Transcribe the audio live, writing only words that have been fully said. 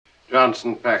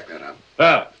Johnson, pack that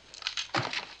up.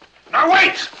 Now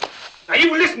wait! Now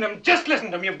you listen to him. Just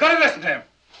listen to him. You've got to listen to him.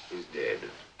 He's dead.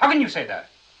 How can you say that?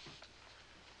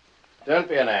 Don't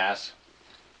be an ass.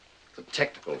 The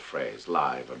technical phrase,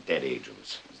 live, of dead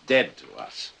agents. He's dead to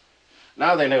us.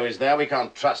 Now they know he's there, we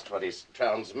can't trust what he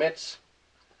transmits.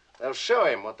 They'll show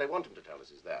him what they want him to tell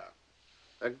us is there.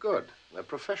 They're good. They're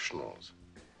professionals.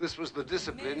 This was the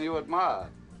discipline you admired.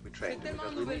 We trained him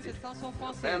because we nouvelle needed cette chanson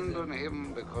française Abandon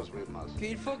him because we must.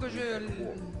 qu'il faut que je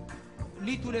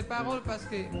lis toutes les paroles parce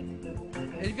que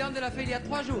elle vient de la faire il y a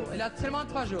 3 jours. Elle a seulement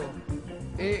 3 jours.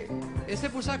 Et c'est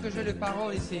pour ça que j'ai les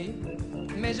paroles ici.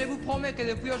 Mais je vous promets que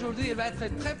depuis aujourd'hui, elle va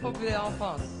être très populaire en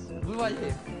France. Vous voyez.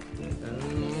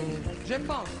 Je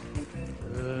pense.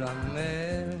 La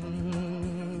mer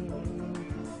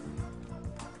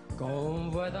qu'on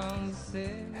voit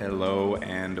danser. Hello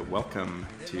and welcome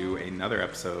to another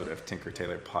episode of Tinker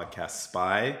Tailor Podcast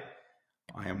Spy.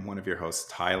 I am one of your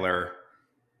hosts, Tyler.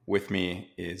 With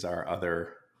me is our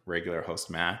other regular host,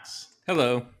 Max.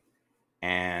 Hello.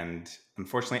 And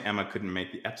unfortunately, Emma couldn't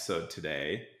make the episode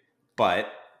today, but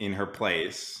in her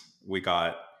place, we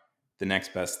got the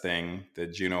next best thing, the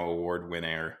Juno Award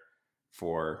winner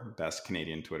for Best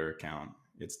Canadian Twitter Account.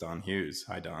 It's Don Hughes.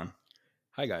 Hi, Don.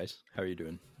 Hi, guys. How are you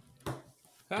doing?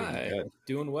 Hi.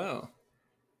 Doing well.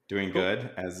 Doing good.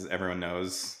 As everyone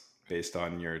knows, based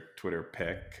on your Twitter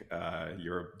pick,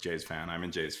 you're a Jays fan. I'm a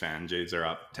Jays fan. Jays are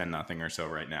up 10-0 or so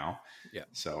right now. Yeah.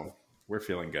 So we're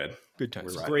feeling good. Good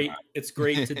times. It's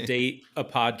great to date a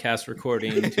podcast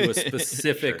recording to a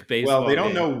specific baseball Well, they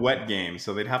don't game. know what game,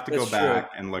 so they'd have to That's go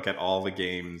back and look at all the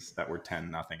games that were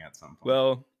 10-0 at some point.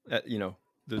 Well,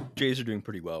 the Jays are doing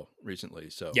pretty well recently,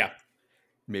 so Yeah.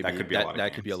 maybe That could be a lot of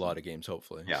that could be a games. lot of games.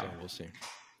 Hopefully, Yeah. So we'll see.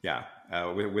 Yeah.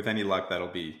 With any luck, that'll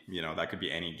be, that could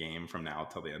be any game from now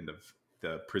till the end of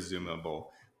the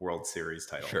presumable World Series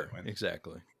title. Sure, win.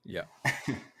 exactly. Yeah.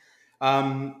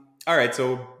 All right.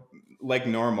 So, like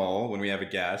normal, when we have a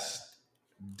guest,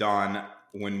 Don,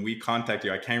 when we contact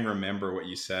you, I can't remember what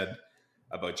you said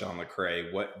about John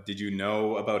LeCrae. What did you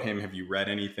know about him? Have you read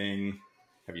anything?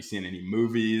 Have you seen any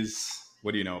movies?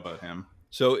 What do you know about him?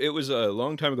 So it was a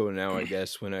long time ago now, I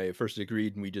guess, when I first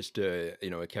agreed, and we just,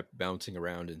 it kept bouncing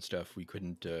around and stuff. We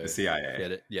couldn't The CIA.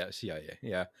 get it. Yeah, CIA.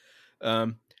 Yeah.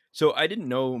 So I didn't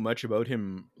know much about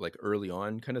him like early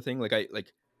on, kind of thing.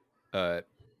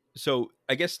 So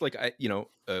I guess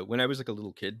when I was like a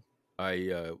little kid,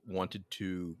 I wanted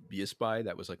to be a spy.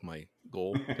 That was like my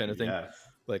goal, kind of thing. Yes.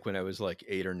 Like when I was like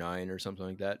 8 or 9 or something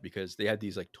like that, because they had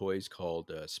these like toys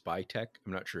called Spy Tech.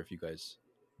 I'm not sure if you guys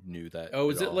knew that. Oh,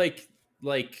 at is it all. like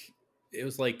it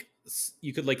was like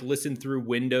you could like listen through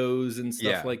windows and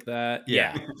stuff Yeah. like that?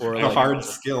 Yeah. Or The like, hard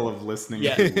skill of listening.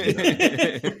 Yeah.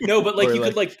 to No, but like Or you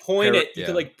could like like point it. You yeah.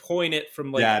 could like point it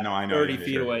from like Yeah, no, I know. 30 Yeah,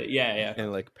 feet sure. away. Yeah.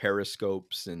 and like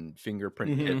periscopes and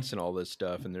fingerprint Mhm. hits and all this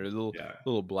stuff, and they're Yeah.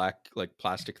 little black like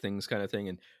plastic things kind of thing,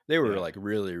 and they were Yeah. like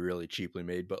really really cheaply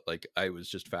made, but like I was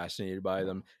just fascinated by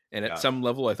them, and at Yeah. some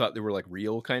level I thought they were like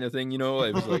real kind of thing, I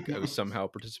was like I was somehow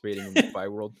participating in the spy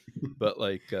world, but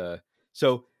like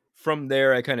so from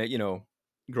there I kind of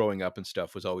growing up and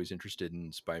stuff was always interested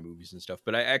in spy movies and stuff,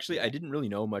 but I didn't really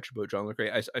know much about John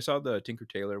LeCrae. I saw the Tinker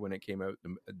Tailor when it came out,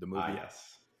 the movie.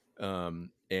 Yes. And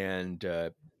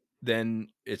then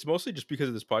it's mostly just because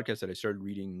of this podcast that I started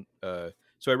reading.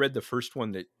 So I read the first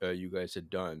one that you guys had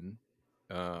done,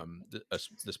 the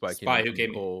Spy Spy Who Who Came Came-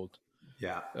 from Cold,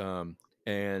 Yeah.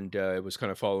 and it was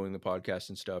kind of following the podcast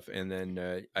and stuff. And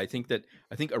then I think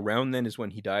around then is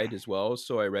when he died as well.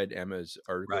 So I read Emma's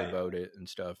article Right. about it and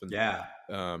stuff, and Yeah.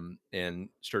 and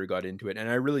got into it. And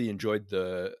I really enjoyed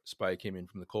the Spy Came In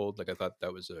From the Cold. Like I thought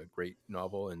that was a great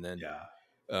novel. And then Yeah.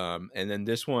 and then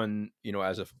this one,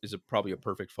 is probably a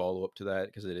perfect follow up to that,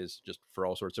 because it is just for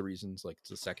all sorts of reasons. Like it's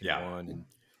the second Yeah. one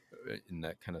and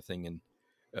that kind of thing.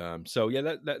 And so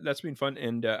yeah, that's been fun.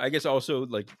 And I guess also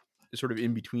like sort of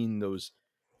in between those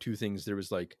two things, there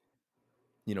was like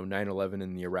 9/11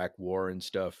 and the Iraq War and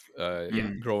stuff.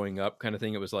 Growing up, kind of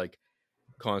thing. It was like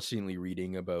constantly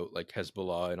reading about like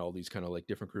Hezbollah and all these kind of like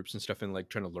different groups and stuff, and like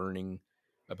trying to learning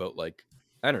about like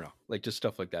I don't know, like just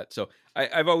stuff like that. So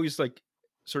I've always like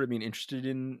sort of been interested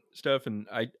in stuff, and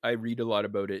I read a lot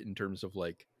about it in terms of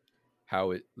like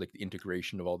how it like the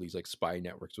integration of all these like spy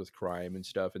networks with crime and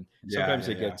stuff, and sometimes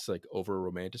it gets like over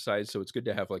romanticized, so it's good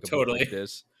to have like a book Totally. like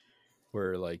this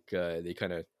where like they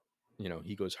kind of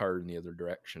he goes hard in the other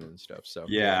direction and stuff. So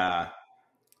Yeah.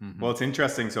 Mhm. Well, it's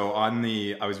interesting. So I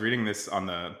was reading this on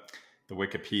the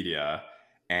Wikipedia,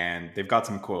 and they've got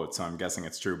some quotes, so I'm guessing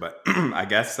it's true. But I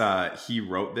guess he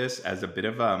wrote this as a bit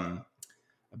of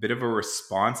a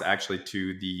response, actually,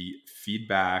 to the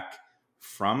feedback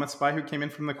from A Spy Who Came in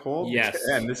from the Cold. Yes.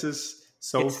 And this is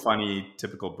so It's- funny,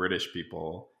 typical British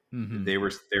people. Mhm.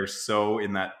 They're so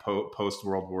in that post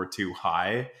World War II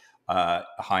high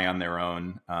on their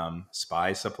own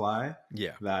spy supply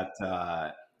Yeah. that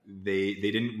they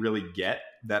didn't really get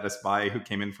that A Spy Who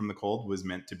Came in from the Cold was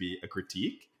meant to be a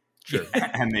critique. Sure.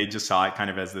 And they just saw it kind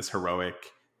of as this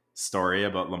heroic story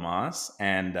about Lamaze,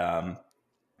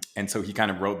 and so he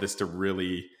kind of wrote this to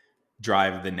really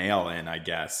drive the nail in, I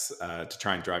guess, to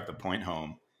try and drive the point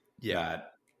home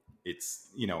that it's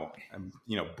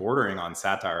bordering on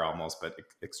satire almost, but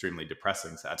extremely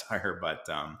depressing satire. But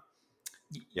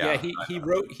he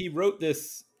wrote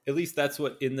this. At least that's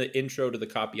what in the intro to the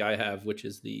copy I have, which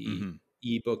is the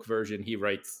ebook version. He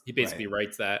basically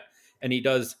writes that, and he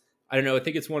does. I don't know. I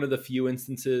think it's one of the few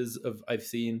instances of I've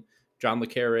seen John le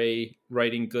Carré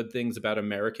writing good things about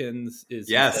Americans. He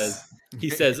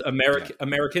says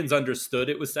Americans understood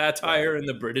it was satire and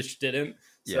the British didn't.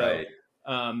 So,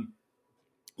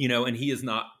 and he is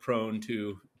not prone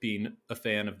to being a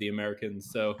fan of the Americans.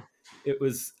 So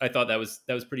I thought that was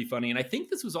pretty funny. And I think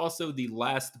this was also the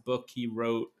last book he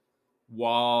wrote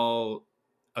while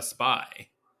a spy.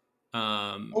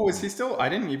 Is he still? I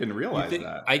didn't even realize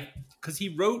that. Because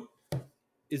he wrote.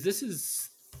 Is this his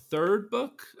third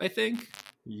book? I think.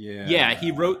 Yeah. Yeah,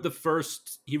 he wrote the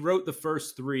first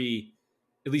 3.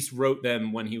 At least wrote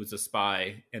them when he was a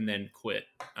spy, and then quit.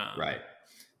 Right.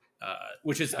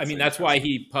 Which is, that's why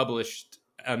he published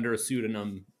under a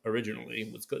pseudonym originally,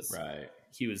 was because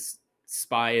he was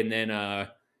spy, and then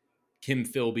Kim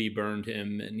Philby burned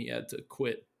him, and he had to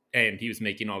quit. And he was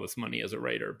making all this money as a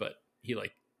writer, but he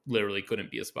literally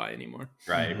couldn't be a spy anymore.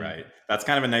 Right. That's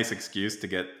kind of a nice excuse to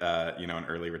get an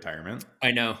early retirement.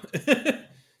 I know.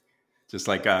 Just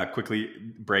quickly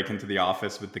break into the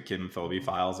office with the Kim Philby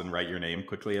files and write your name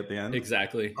quickly at the end.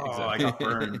 Exactly. I got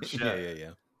burned. Shit.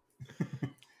 Yeah.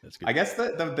 That's good. I guess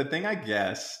the thing,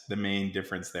 the main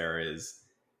difference there is,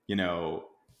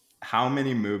 how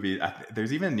many movies,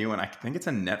 there's even a new one. I think it's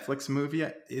a Netflix movie.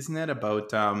 Isn't it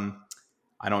about,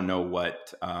 I don't know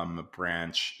what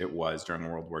branch it was during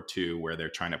World War II, where they're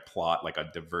trying to plot a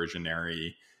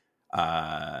diversionary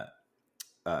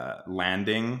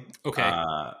landing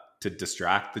to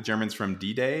distract the Germans from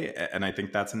D-Day. And I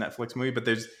think that's a Netflix movie. But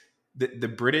there's the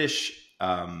British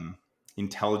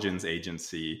intelligence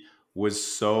agency was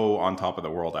so on top of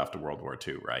the world after World War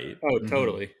II, right? Oh,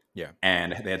 totally. Yeah.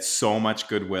 And they had so much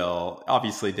goodwill.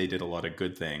 Obviously, they did a lot of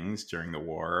good things during the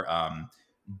war.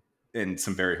 And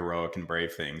some very heroic and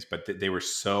brave things, but they were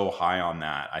so high on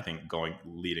that, I think,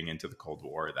 leading into the Cold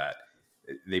War, that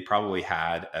they probably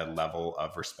had a level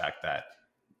of respect that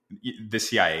the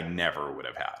CIA never would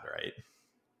have had, right?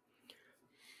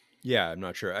 Yeah, I'm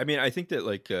not sure. I think that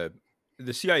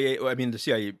the CIA. The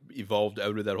CIA evolved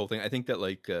out of that whole thing. I think that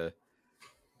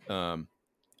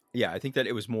I think that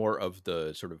it was more of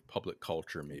the sort of public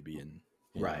culture, maybe in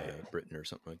Britain or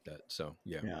something like that. So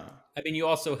yeah. You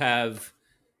also have,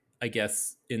 I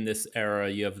guess, in this era,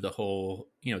 you have the whole,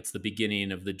 it's the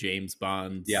beginning of the James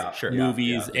Bond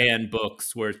movies and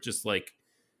books, where it's just like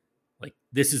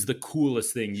this is the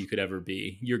coolest thing you could ever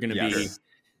be. You're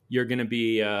gonna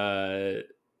be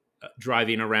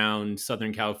driving around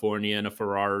Southern California in a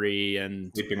Ferrari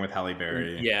and sleeping with Halle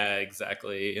Berry. Yeah,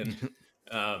 exactly. And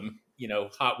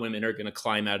hot women are gonna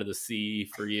climb out of the sea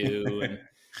for you, and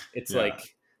it's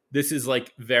this is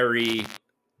very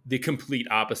the complete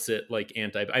opposite,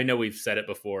 I know we've said it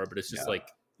before, but it's just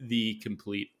the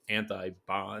complete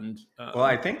anti-Bond. Well,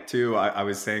 I think too, I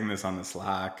was saying this on the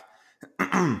Slack.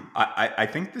 I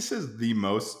think this is the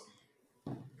most,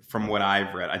 from what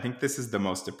I've read, I think this is the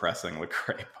most depressing Le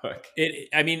Carré book.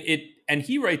 And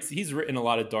he's written a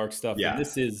lot of dark stuff. Yeah. And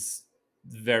this is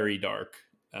very dark.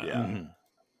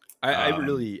 I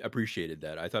really appreciated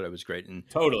that. I thought it was great. And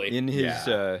totally in his,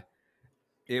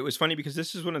 it was funny because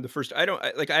this is one of the first. I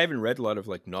haven't read a lot of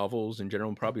novels in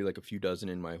general, probably a few dozen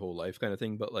in my whole life, kind of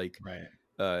thing. But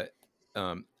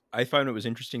I found it was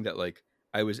interesting that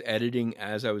I was editing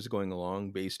as I was going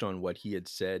along based on what he had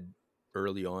said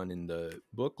early on in the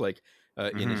book,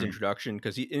 in his introduction.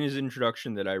 Because in his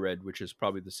introduction that I read, which is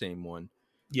probably the same one,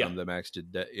 that Max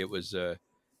did, that it was,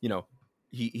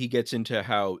 he gets into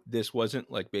how this wasn't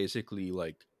basically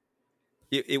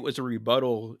it was a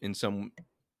rebuttal in some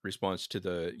response to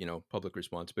the public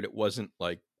response, but it wasn't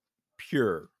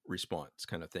pure response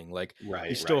kind of thing.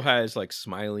 He still has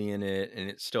Smiley in it, and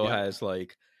it still has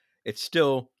it's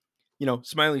still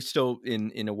Smiley still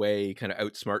in a way kind of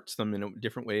outsmarts them in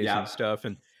different ways and stuff,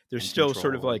 and there's still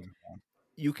sort of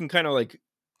you can kind of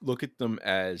look at them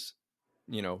as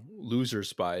loser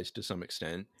spies to some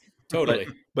extent, Totally.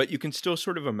 But you can still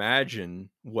sort of imagine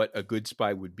what a good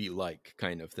spy would be like,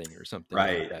 kind of thing, or something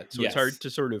Right. like that. So Yes. it's hard to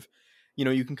sort of,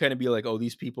 you can kind of be like, oh,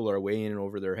 these people are way in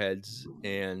over their heads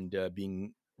and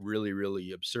being really,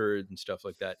 really absurd and stuff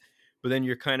like that. But then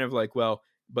you're kind of like, well,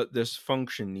 but this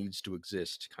function needs to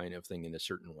exist, kind of thing, in a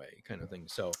certain way, kind of thing.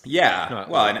 So Yeah. not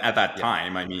Well, like- and at that yeah,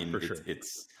 time, I mean, for it's, sure.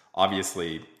 it's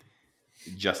obviously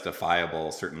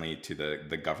justifiable, certainly to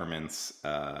the governments,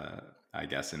 I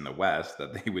guess, in the West,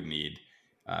 that they would need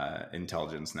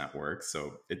intelligence networks.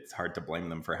 So it's hard to blame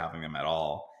them for having them at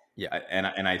all. Yeah.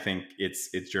 And I think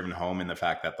it's driven home in the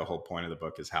fact that the whole point of the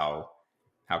book is how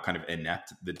kind of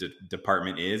inept the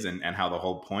department is, and how the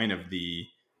whole point of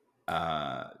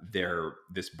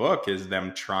this book is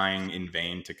them trying in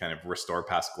vain to kind of restore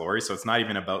past glory. So it's not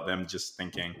even about them just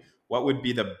thinking what would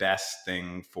be the best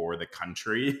thing for the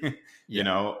country.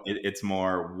 It's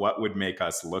more what would make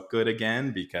us look good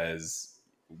again, because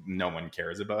no one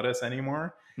cares about us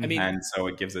anymore. I mean, And so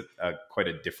it gives it quite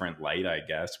a different light, I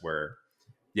guess, where,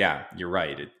 yeah, you're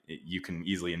right. You can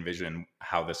easily envision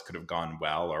how this could have gone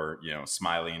well, or,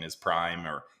 Smiley in his prime,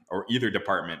 or either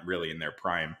department really in their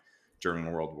prime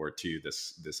during World War II.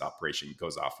 This operation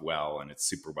goes off well, and it's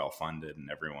super well funded,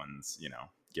 and everyone's,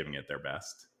 giving it their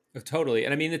best. Totally.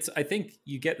 And I mean, I think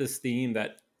you get this theme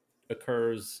that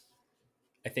occurs,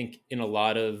 I think, in a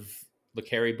lot of Le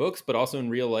Carre books, but also in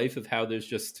real life, of how there's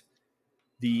just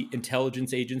the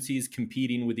intelligence agencies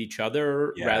competing with each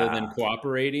other rather than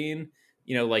cooperating.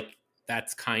 Like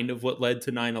that's kind of what led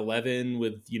to 9/11,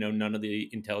 with, none of the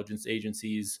intelligence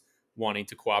agencies wanting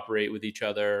to cooperate with each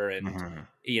other. And,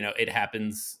 it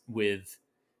happens with,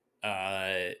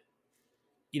 in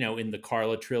the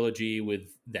Carla trilogy,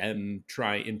 with them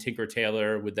in Tinker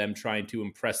Tailor, with them trying to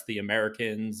impress the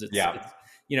Americans.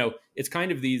 It's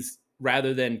kind of these,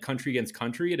 rather than country against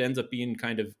country, it ends up being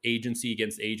kind of agency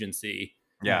against agency.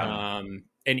 Yeah.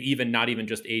 And even not even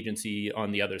just agency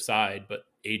on the other side, but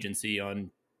agency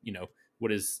on,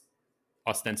 what is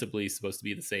ostensibly supposed to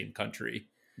be the same country.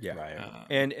 Yeah. Right.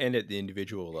 And at the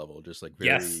individual level, just like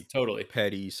very totally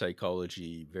petty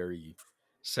psychology, very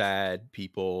sad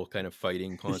people kind of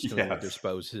fighting constantly with their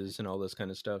spouses and all this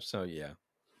kind of stuff. So yeah.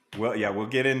 Well, yeah, we'll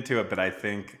get into it, but I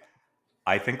think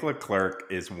Leclerc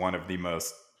is one of the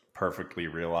most perfectly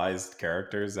realized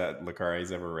characters that Le Carre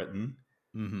has ever written.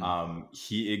 Mm-hmm.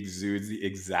 He exudes the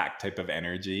exact type of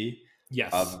energy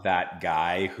Yes. of that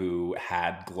guy who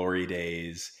had glory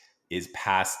days, is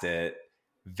past it,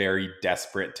 very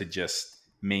desperate to just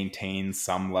maintain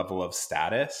some level of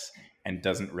status, and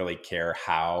doesn't really care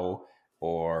how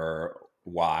or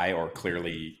why, or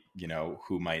clearly,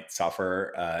 who might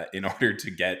suffer in order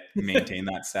to maintain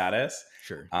that status.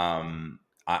 Sure.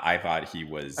 I thought he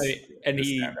was the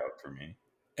standout for me.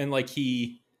 And like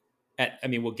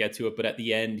we'll get to it, but at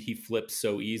the end he flips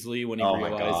so easily when he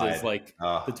realizes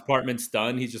the department's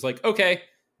done. He's just like, okay,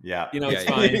 it's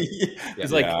fine.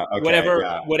 He's like, whatever.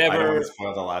 I don't want to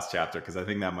spoil the last chapter, because I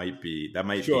think that might be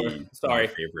my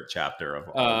favorite chapter of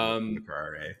Le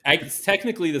Carre. It's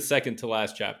technically the second to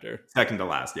last chapter. Second to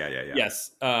last, yeah.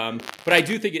 Yes, but I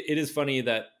do think it is funny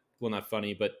that, well, not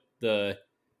funny, but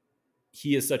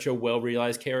he is such a well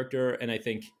realized character, and I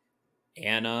think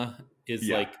Anna is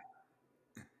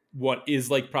what is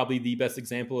probably the best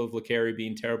example of Le Carre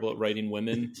being terrible at writing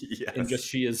women. Yes. And just,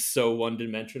 she is so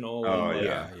one-dimensional. Oh, and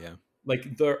yeah.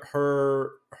 Like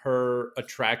her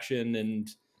attraction and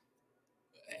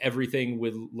everything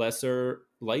with Lesser.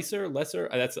 I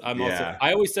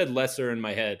always said Lesser in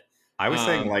my head. I was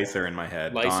saying Lyser in my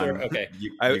head. Lyser, Don, okay.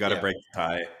 You got to break the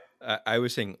tie. I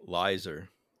was saying Lyser.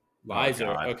 Lyser,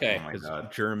 oh okay. Oh my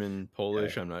God. German,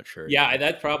 Polish, I'm not sure. Yeah,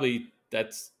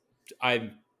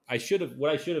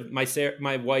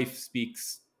 my wife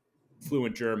speaks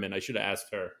fluent German. I should have asked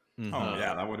her. Mm-hmm. Oh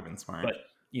yeah, that would have been smart. But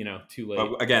too late.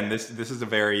 But again, this is a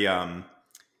very to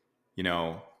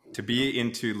be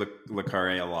into Le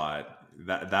Carre a lot.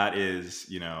 That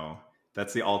is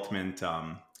that's the ultimate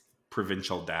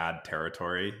provincial dad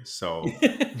territory. So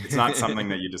it's not something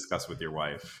that you discuss with your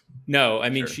wife. No, I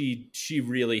mean, Sure. she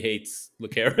really hates Le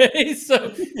Carre.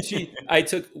 So I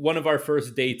took one of our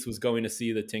first dates was going to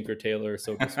see the Tinker Tailor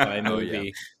Soldier Spy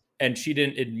movie. And she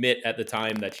didn't admit at the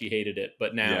time that she hated it,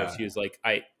 but now she was like,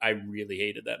 I really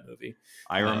hated that movie.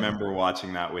 I remember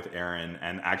watching that with Aaron,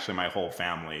 and actually my whole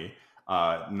family,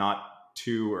 probably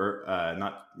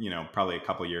a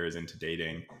couple years into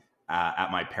dating,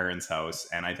 at my parents' house,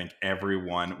 and I think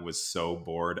everyone was so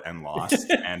bored and lost.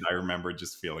 And I remember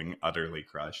just feeling utterly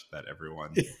crushed that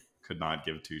everyone could not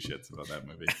give two shits about that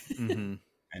movie. Mm-hmm.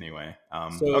 Anyway,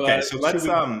 so let's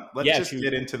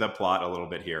get into the plot a little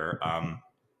bit here, and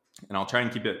I'll try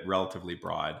and keep it relatively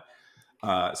broad.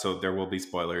 So there will be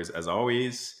spoilers as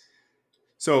always.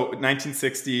 So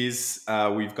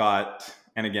 1960s, we've got,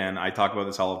 and again, I talk about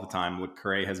this all of the time. Le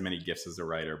Carre has many gifts as a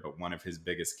writer, but one of his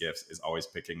biggest gifts is always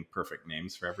picking perfect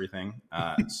names for everything.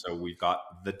 So we've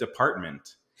got the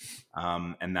Department,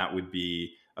 and that would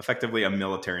be effectively a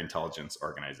military intelligence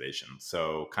organization.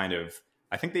 So kind of,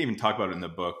 I think they even talk about it in the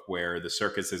book where the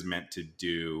circus is meant to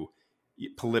do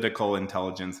political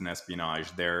intelligence and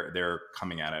espionage. They're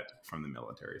coming at it from the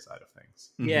military side of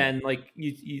things. Yeah, and like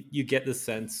you get the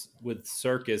sense with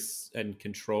circus and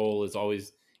control is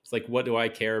always, it's like, what do I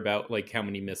care about like how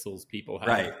many missiles people have?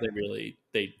 Right.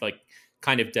 They like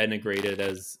kind of denigrate it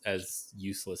as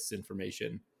useless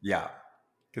information. Yeah,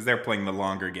 because they're playing the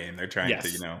longer game. They're trying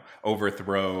to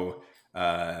overthrow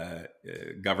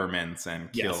governments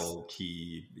and kill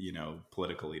key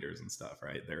political leaders and stuff,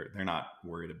 right? They're not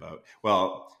worried about,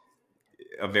 well,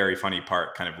 a very funny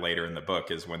part kind of later in the book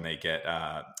is when they get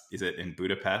is it in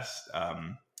Budapest,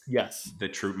 yes, the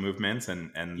troop movements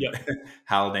and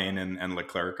Haldane and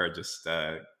Leclerc are just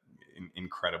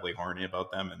incredibly horny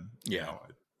about them, and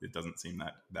it doesn't seem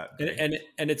that big.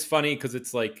 And it's funny because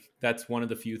it's like that's one of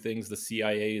the few things the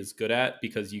CIA is good at,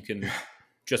 because you can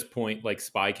just point like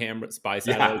spy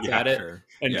satellites at it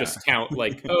and just count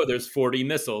like, oh, there's 40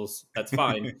 missiles. That's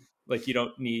fine. Like you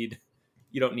don't need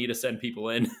to send people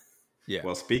in. Yeah.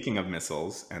 Well, speaking of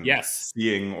missiles and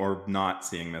seeing or not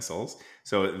seeing missiles,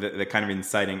 so the kind of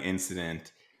inciting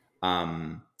incident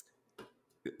that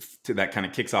kind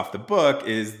of kicks off the book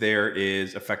is there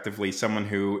is effectively someone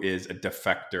who is a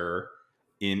defector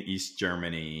in East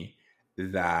Germany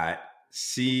that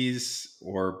sees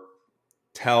or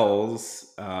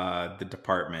tells the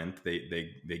department,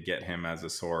 they get him as a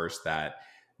source, that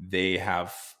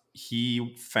he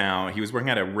was working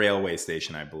at a railway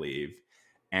station, I believe,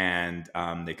 and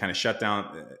they kind of shut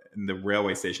down the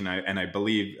railway station, and I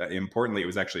believe importantly it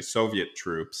was actually Soviet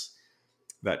troops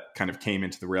that kind of came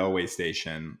into the railway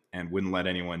station and wouldn't let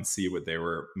anyone see what they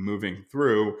were moving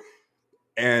through.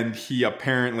 And he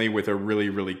apparently, with a really,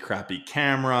 really crappy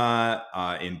camera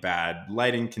in bad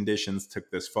lighting conditions,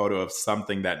 took this photo of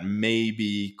something that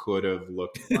maybe could have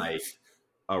looked like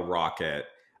a rocket,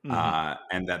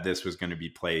 and that this was going to be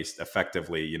placed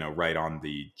effectively, right on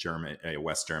the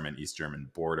West German, East German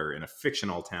border in a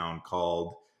fictional town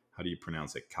called, how do you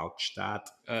pronounce it? Kalkstadt?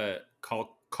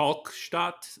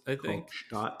 Kalkstadt, I think.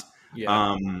 Kalkstadt.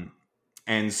 Yeah.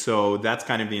 And so that's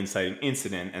kind of the inciting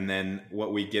incident. And then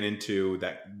what we get into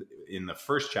that in the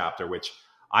first chapter, which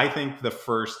I think the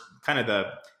first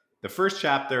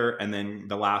chapter and then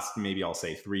the last, maybe I'll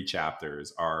say 3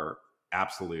 chapters, are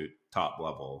absolute top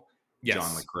level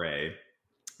John Le Carre.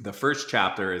 The first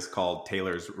chapter is called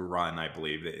Taylor's Run, I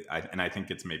believe. And I think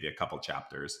it's maybe a couple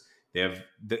chapters. They have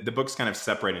the book's kind of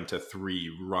separated into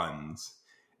 3 runs.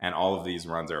 And all of these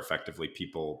runs are effectively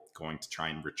people going to try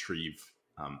and retrieve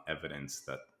evidence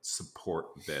that support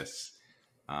this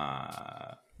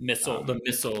the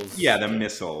missiles. Yeah, the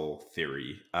missile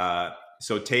theory.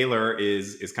 So Taylor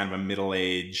is kind of a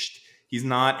middle-aged. He's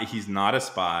not a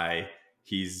spy.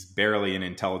 He's barely an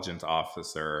intelligence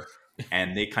officer,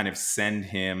 and they kind of send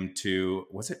him to,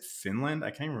 was it Finland? I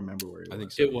can't even remember where he was. I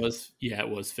think so. It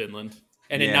was Finland,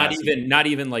 and not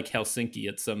even like Helsinki.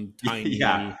 It's some tiny.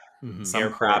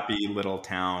 Some crappy little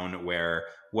town where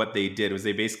what they did was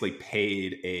they basically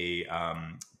paid a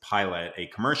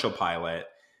commercial pilot.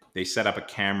 They set up a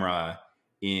camera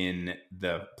in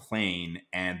the plane,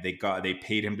 and they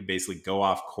paid him to basically go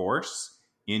off course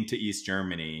into East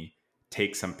Germany,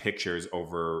 take some pictures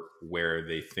over where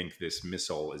they think this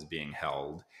missile is being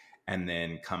held, and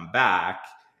then come back.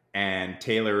 And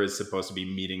Taylor is supposed to be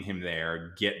meeting him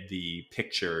there, get the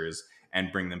pictures,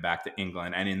 and bring them back to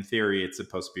England. And in theory, it's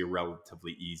supposed to be a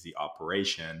relatively easy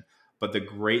operation. But the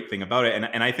great thing about it,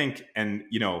 and I think, and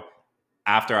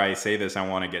after I say this, I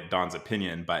want to get Don's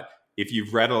opinion, but if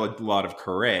you've read a lot of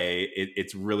Carre,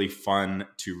 it's really fun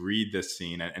to read this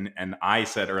scene. And I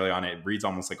said early on, it reads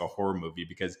almost like a horror movie,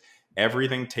 because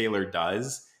everything Taylor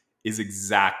does is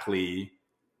exactly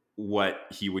what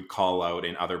he would call out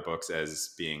in other books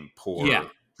as being poor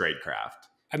tradecraft.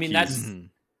 I mean,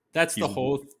 that's the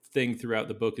whole thing throughout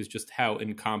the book, is just how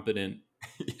incompetent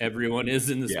everyone is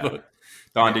in this book.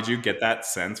 Don, did you get that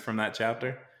sense from that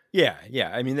chapter? Yeah.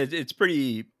 I mean, it's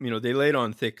pretty, they lay it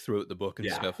on thick throughout the book and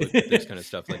stuff, with this kind of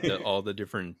stuff, like all the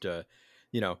different,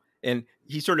 and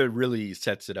he sort of really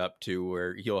sets it up to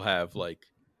where he'll have like,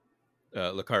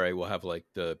 Le Carre will have like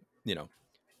the,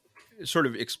 sort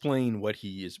of explain what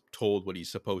he is told, what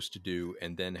he's supposed to do,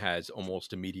 and then has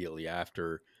almost immediately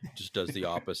after just does the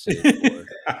opposite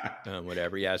or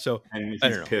whatever. Yeah. So and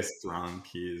he's pissed drunk.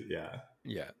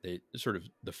 Yeah, they sort of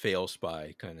the fail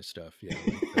spy kind of stuff.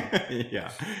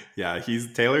 Yeah, yeah.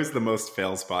 Taylor's the most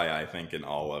fail spy, I think, in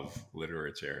all of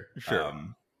literature. Sure.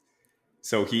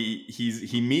 So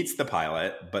he meets the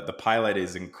pilot, but the pilot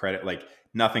is incredible. Like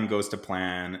nothing goes to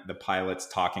plan. The pilot's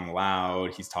talking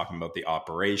loud. He's talking about the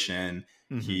operation.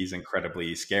 He's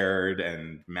incredibly scared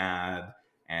and mad,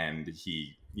 and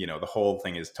the whole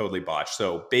thing is totally botched.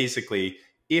 So basically,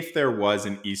 if there was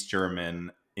an East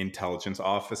German intelligence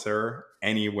officer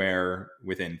anywhere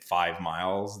within 5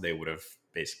 miles, they would have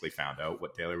basically found out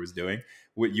what Taylor was doing.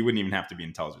 You wouldn't even have to be an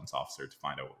intelligence officer to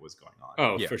find out what was going on.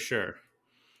 Oh, yeah. For sure.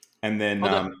 And then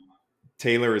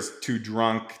Taylor is too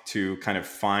drunk to kind of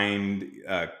find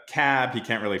a cab. He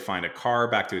can't really find a car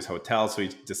back to his hotel, so he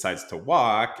decides to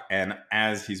walk. And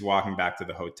as he's walking back to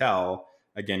the hotel,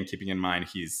 again, keeping in mind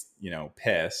he's,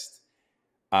 pissed,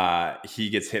 he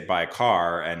gets hit by a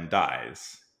car and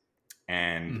dies.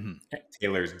 And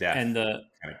Taylor's death kind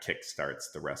of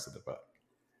kickstarts the rest of the book.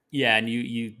 Yeah, and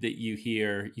you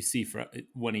see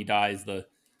when he dies, the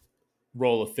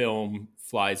roll of film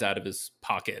flies out of his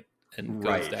pocket and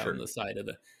goes down the side of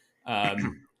the.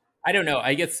 I don't know.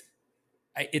 I guess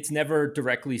it's never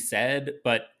directly said,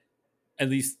 but at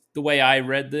least the way I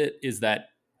read it is that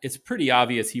it's pretty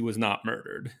obvious he was not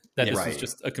murdered. That this was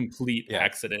just a complete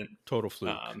accident, total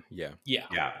fluke. Yeah.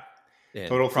 And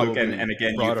total fluke, and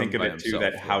again, you think of it too,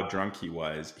 that how drunk he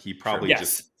was, he probably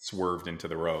just swerved into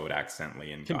the road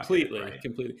accidentally and completely.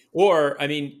 Or I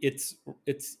mean, it's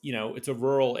a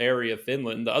rural area of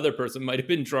Finland. The other person might have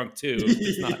been drunk too.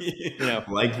 It's not,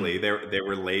 likely they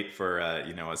were late for a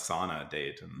sauna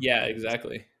date. Yeah,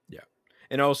 exactly. Yeah,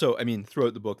 and also, I mean,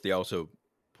 throughout the book, they also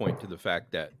point to the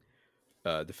fact that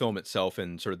the film itself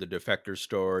and sort of the defector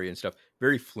story and stuff,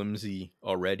 very flimsy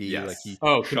already. Yes. Like he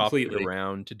shopped completely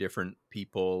around to different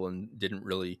people and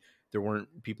there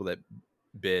weren't people that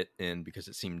bit, and because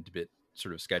it seemed a bit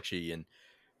sort of sketchy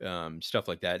and stuff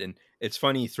like that. And it's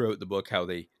funny throughout the book how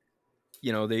they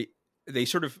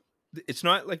sort of, it's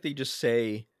not like they just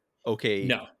say, okay,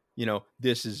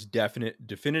 this is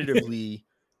definitively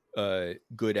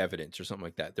good evidence or something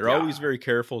like that. They're always very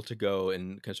careful to go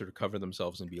and kind of sort of cover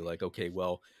themselves and be like, okay,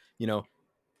 well,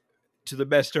 to the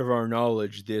best of our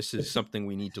knowledge, this is something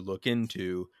we need to look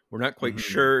into. We're not quite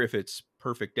sure if it's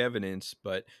perfect evidence,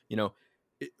 but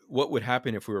what would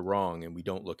happen if we were wrong and we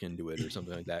don't look into it or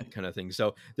something like that kind of thing.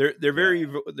 So they're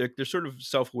sort of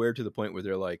self-aware to the point where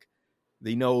they're like,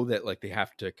 they know that like they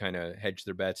have to kind of hedge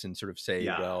their bets and sort of say,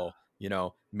 well,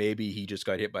 maybe he just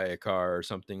got hit by a car or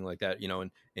something like that,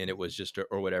 and it was just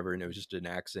or whatever, and it was just an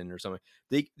accident or something.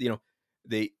 They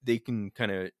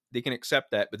can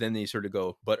accept that, but then they sort of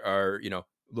go, but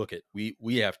look it,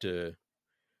 we have to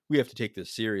take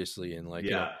this seriously, and like,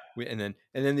 and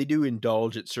then they do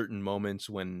indulge at certain moments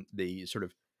when they sort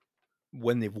of,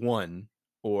 when they've won,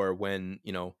 or when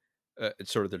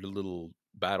it's sort of the little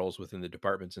battles within the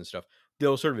departments and stuff,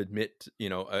 they'll sort of admit,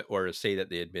 or say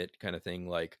that they admit kind of thing,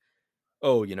 like,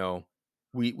 oh,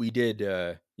 we did,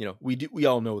 we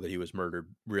all know that he was murdered,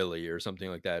 really, or something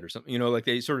like that, or something, like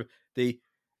they sort of, they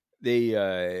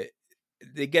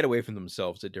get away from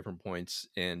themselves at different points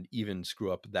and even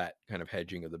screw up that kind of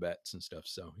hedging of the bets and stuff.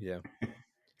 So, yeah.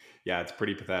 Yeah, it's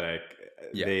pretty pathetic.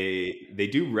 Yeah. They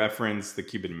do reference the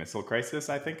Cuban Missile Crisis,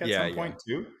 I think, at some point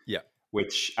too. Yeah.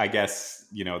 Which I guess,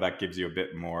 that gives you a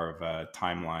bit more of a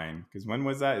timeline. Because when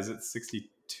was that? Is it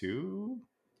 62?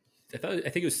 I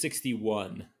think it was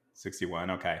 61.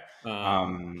 61, okay.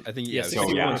 I think,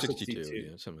 61,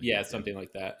 62. Something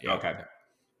like that. Yeah. Okay.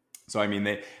 So, I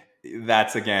mean,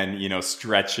 that's, again,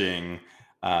 stretching,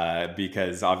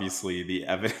 because obviously the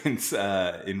evidence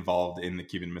involved in the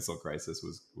Cuban Missile Crisis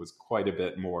was quite a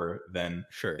bit more than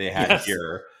they had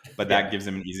here. But that gives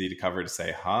them an easy to cover to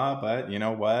say, but you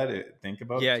know what? Think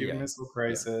about the Cuban Missile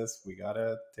Crisis. We got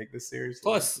to take this seriously.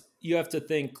 Plus, you have to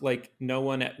think, like, no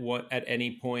one at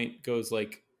any point goes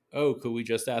like, oh, could we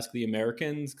just ask the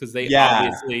Americans? Because they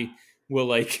obviously will,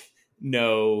 like,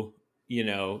 know,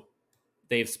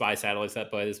 they have spy satellites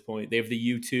that by this point. They have the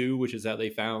U-2, which is how they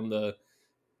found the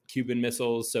Cuban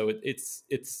missiles. So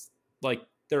it's like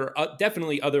there are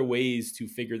definitely other ways to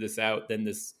figure this out than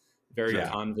this very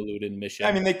convoluted mission.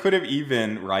 I mean, they could have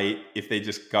even, if they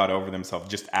just got over themselves,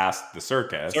 just asked the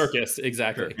circus. Circus,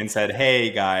 exactly. And said,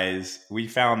 hey, guys, we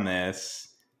found this.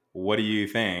 What do you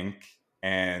think?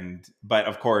 But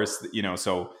of course,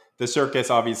 so the circus,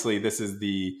 obviously, this is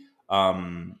the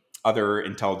other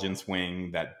intelligence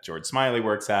wing that George Smiley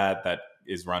works at that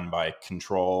is run by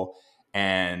Control.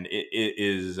 And it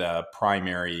is a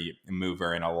primary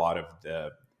mover in a lot of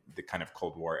the kind of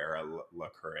Cold War era Le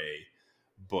Carre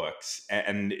books,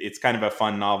 and it's kind of a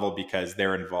fun novel because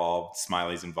they're involved,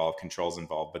 Smiley's involved, Control's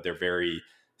involved, but they're very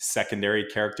secondary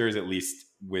characters, at least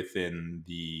within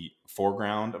the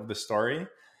foreground of the story.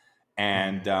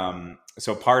 And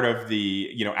so part of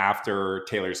the, after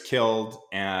Taylor's killed,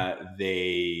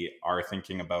 they are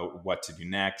thinking about what to do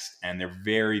next. And they're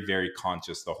very, very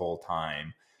conscious the whole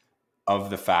time of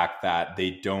the fact that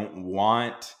they don't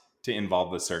want to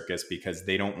involve the circus because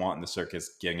they don't want the circus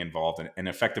getting involved and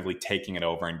effectively taking it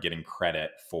over and getting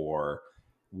credit for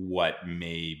what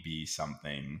may be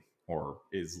something or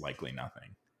is likely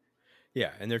nothing.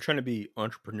 Yeah. And they're trying to be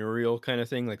entrepreneurial kind of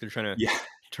thing. Like they're trying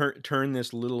to turn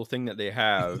this little thing that they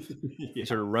have and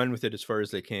sort of run with it as far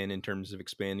as they can in terms of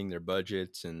expanding their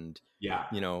budgets and,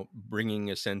 bringing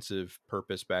a sense of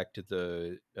purpose back to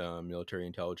the military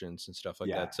intelligence and stuff like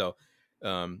that. So,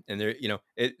 and they're,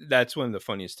 that's one of the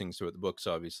funniest things throughout the books,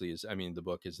 obviously, is, the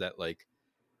book is that, like,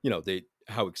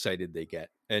 how excited they get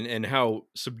and how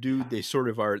subdued they sort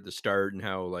of are at the start and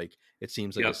how, like, it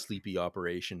seems like a sleepy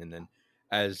operation. And then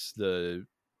as the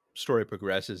story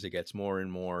progresses, it gets more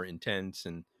and more intense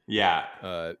and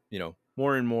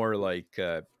more and more like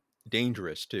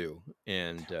dangerous too.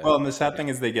 And and the sad thing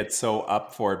is they get so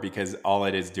up for it because all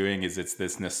it is doing is it's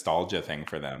this nostalgia thing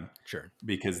for them. Sure.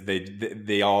 Because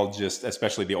they all just,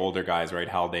 especially the older guys, right?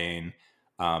 Haldane.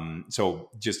 So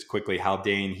just quickly,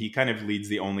 Haldane, he kind of leads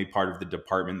the only part of the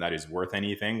department that is worth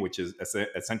anything, which is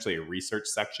essentially a research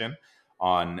section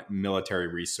on military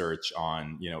research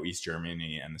on, East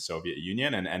Germany and the Soviet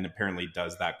Union, and apparently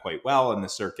does that quite well. And the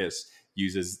circus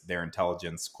uses their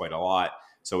intelligence quite a lot.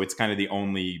 So it's kind of the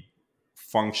only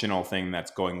functional thing that's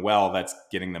going well, that's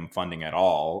getting them funding at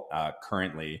all.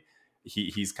 Currently,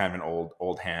 he's kind of an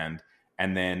old hand.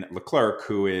 And then Leclerc,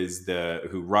 who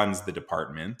runs the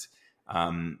department,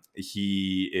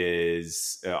 he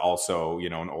is also,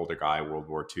 an older guy, World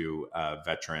War II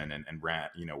veteran, and ran,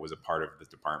 was a part of the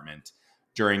department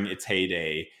during its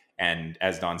heyday. And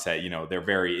as Don said, they're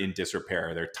very in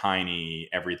disrepair. They're tiny.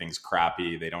 Everything's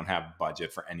crappy. They don't have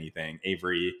budget for anything.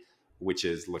 Avery, which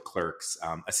is Leclerc's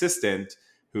assistant,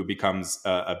 who becomes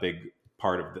a big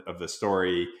part of the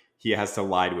story, he has to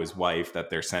lie to his wife that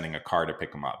they're sending a car to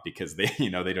pick him up because they, they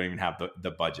don't even have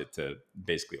the budget to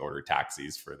basically order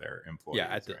taxis for their employees.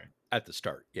 Yeah, at the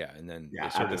start. Yeah, and then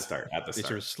at the start.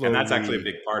 Sort of slowly, and that's actually a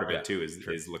big part of it too.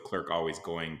 Is Leclerc always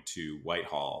going to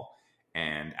Whitehall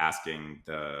and asking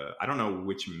I don't know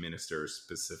which minister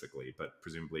specifically, but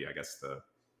presumably, I guess the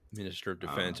Minister of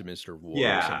Defense, Minister of War,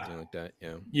 or something like that.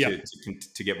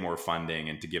 To get more funding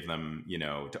and to give them,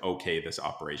 to okay this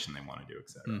operation they want to do,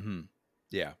 etc. Mm-hmm.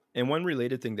 Yeah, and one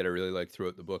related thing that I really like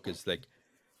throughout the book is like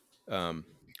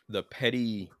the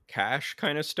petty cash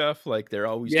kind of stuff. Like they're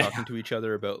always talking to each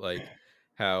other about like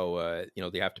how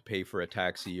they have to pay for a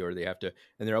taxi or they have to,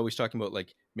 and they're always talking about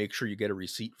like make sure you get a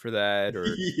receipt for that or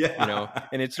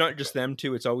and it's not just them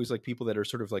too. It's always like people that are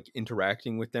sort of like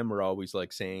interacting with them are always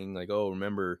like saying like, oh,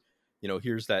 remember,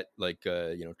 here's that like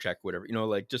check, whatever,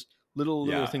 like just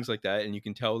little things like that, and you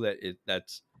can tell that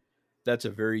that's a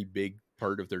very big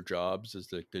part of their jobs is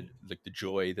the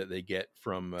joy that they get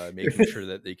from making sure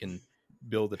that they can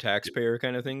bill the taxpayer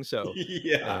kind of thing. So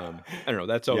I don't know,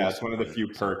 that's always it's one of the few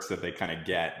perks that they kind of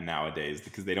get nowadays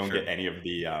because they don't get any of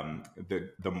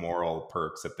the moral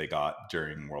perks that they got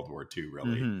during World War II,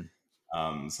 really.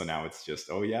 Mm-hmm. So now it's just,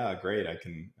 oh yeah, great, I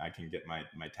can get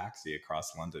my taxi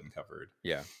across London covered.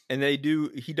 Yeah, and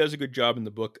he does a good job in the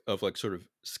book of like sort of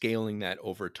scaling that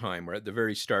over time, where at the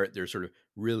very start they're sort of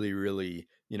really, really,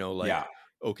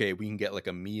 okay, we can get like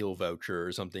a meal voucher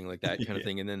or something like that kind of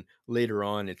thing. And then later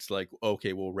on, it's like,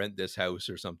 okay, we'll rent this house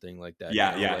or something like that.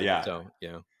 So,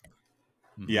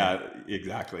 Mm-hmm. Yeah,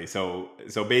 exactly. So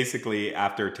basically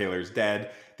after Taylor's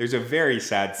dead, there's a very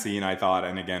sad scene, I thought,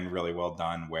 and again, really well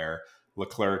done, where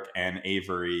Leclerc and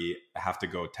Avery have to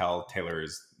go tell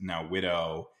Taylor's now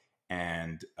widow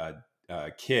and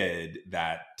a kid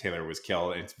that Taylor was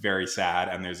killed. It's very sad.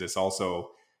 And there's this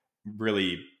also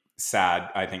really sad,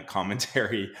 I think,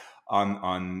 commentary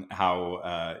on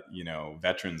how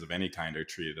veterans of any kind are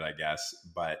treated, I guess,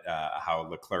 but how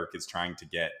Leclerc is trying to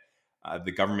get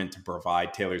the government to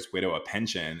provide Taylor's widow a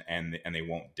pension, and they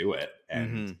won't do it.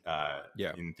 And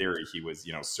in theory, he was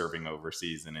serving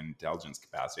overseas in an intelligence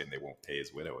capacity, and they won't pay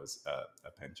his widow as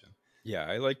a pension. Yeah,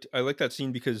 I like that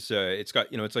scene because it's got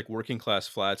it's like working class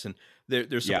flats, and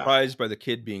they're surprised by the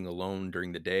kid being alone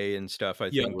during the day and stuff. I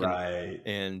think, right.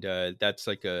 And that's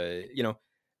like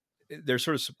they're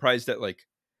sort of surprised that like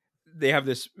they have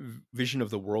this vision of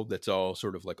the world that's all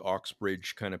sort of like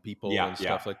Oxbridge kind of people and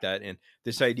stuff like that, and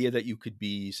this idea that you could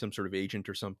be some sort of agent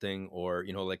or something, or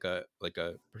like a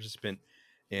participant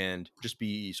and just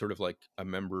be sort of like a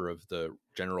member of the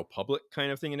general public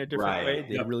kind of thing in a different Right. way.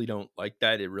 They Yep. really don't like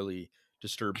that. It really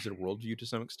disturbs their worldview to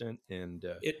some extent. And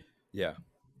yeah,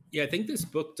 I think this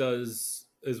book is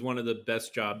one of the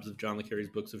best jobs of John le Carre's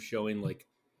books of showing like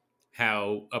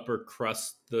how upper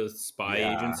crust the spy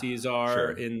agencies are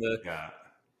sure. in the Yeah.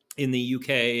 in the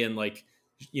UK, and like,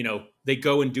 you know, they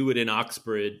go and do it in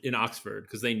Oxford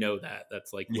because they know that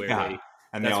that's like where Yeah. they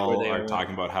And they that's all where they are are.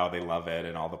 talking about how they love it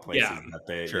and all the places Yeah. that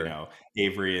they, Sure. you know,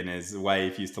 Avery and his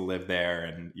wife used to live there.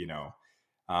 And, you know,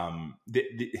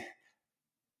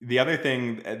 the other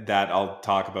thing that I'll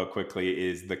talk about quickly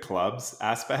is the clubs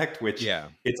aspect, which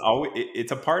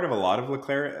it's a part of a lot of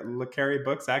le Carre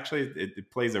books. Actually,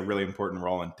 it plays a really important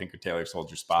role in Tinker Tailor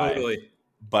Soldier Spy. Totally.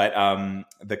 But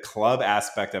the club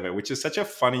aspect of it, which is such a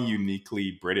funny,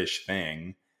 uniquely British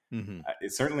thing,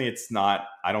 certainly it's not.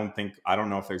 I don't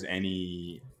know if there's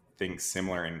anything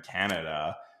similar in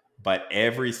Canada, but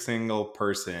every single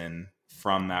person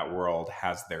from that world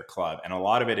has their club, and a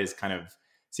lot of it is kind of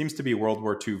seems to be World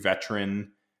War II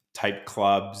veteran type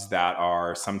clubs that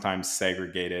are sometimes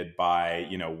segregated by,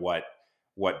 you know,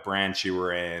 what branch you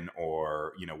were in,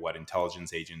 or, you know, what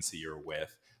intelligence agency you're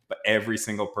with. But every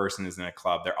single person is in a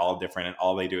club. They're all different, and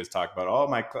all they do is talk about,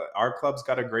 oh, our club's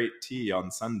got a great tea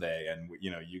on Sunday, and, you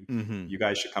know, you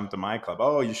guys should come to my club.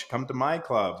 Oh, you should come to my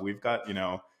club. We've got,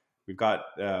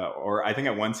 or I think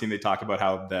at one scene they talk about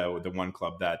how the one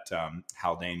club that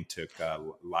Haldane took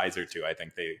Lizer to, I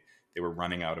think they were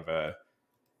running out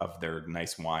of their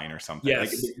nice wine or something.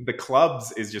 Yes. Like the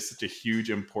clubs is just such a huge,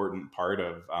 important part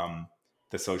of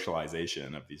the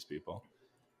socialization of these people.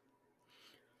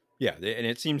 Yeah, and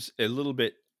it seems a little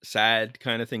bit sad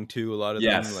kind of thing too. A lot of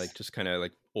them, like, just kind of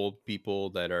like old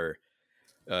people that are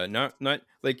not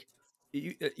like,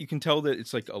 you can tell that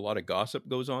it's like a lot of gossip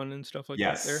goes on and stuff like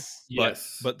that there.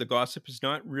 But the gossip is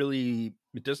not really,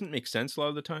 it doesn't make sense a lot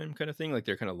of the time, kind of thing. Like,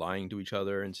 they're kind of lying to each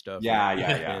other and stuff.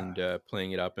 And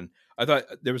playing it up. And I thought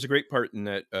there was a great part in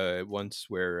that once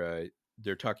where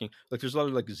they're talking, like, there's a lot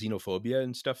of like xenophobia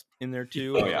and stuff in there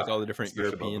too. Like all the different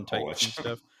European types and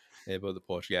stuff. About the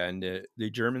Polish, and the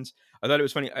Germans. I thought it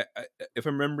was funny. I if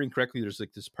I'm remembering correctly, there's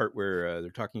like this part where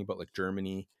they're talking about like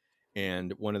Germany,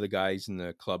 and one of the guys in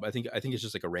the club, I think it's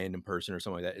just like a random person or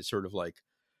something like that. It's sort of like,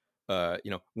 you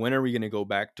know, when are we going to go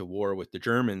back to war with the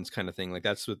Germans, kind of thing. Like,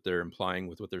 that's what they're implying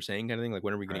with what they're saying, kind of thing. Like,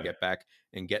 when are we going to get back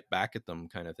at them,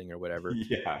 kind of thing, or whatever.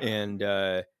 And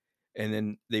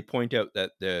then they point out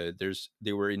that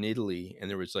they were in Italy, and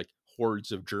there was like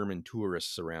hordes of German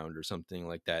tourists around or something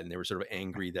like that, and they were sort of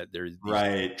angry that these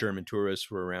German tourists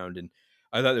were around. And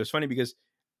I thought it was funny because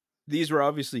these were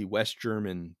obviously West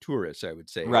German tourists, I would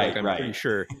say. Like, I'm pretty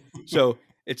sure. So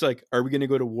it's like, are we going to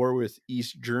go to war with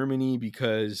East Germany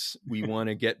because we want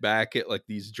to get back at like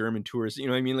these German tourists? You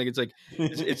know what I mean? Like, it's like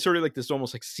it's sort of like this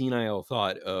almost like senile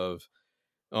thought of,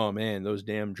 oh man, those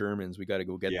damn Germans, we got to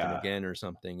go get them again or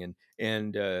something.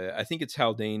 And I think it's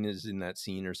Haldane is in that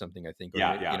scene or something, I think. You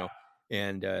know,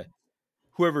 and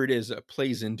whoever it is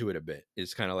plays into it a bit.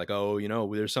 It's kind of like, oh, you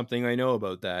know, there's something I know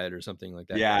about that or something like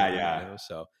that. You know?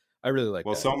 So I really like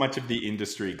that. So much of the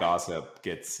industry gossip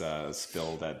gets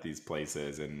spilled at these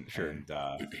places, and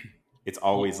it's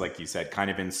always, like you said,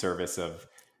 kind of in service of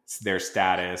their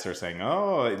status, or saying,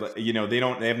 oh, you know, they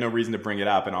have no reason to bring it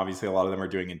up. And obviously a lot of them are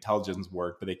doing intelligence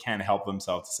work, but they can't help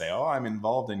themselves to say, oh, I'm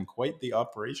involved in quite the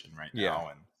operation right now.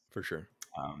 And for sure.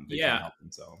 They can't help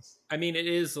themselves. I mean, it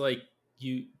is like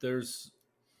there's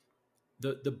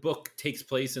the book takes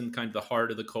place in kind of the heart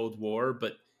of the Cold War,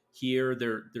 but here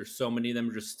there's so many of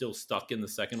them are just still stuck in the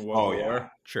Second World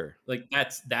War. Sure. Like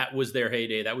that was their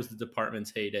heyday. That was the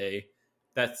department's heyday.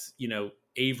 That's, you know,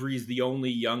 Avery's the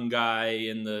only young guy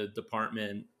in the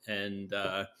department, and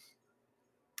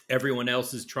everyone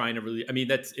else is trying to really, I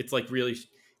mean, it's like really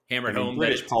hammered home.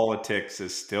 British politics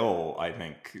is still, I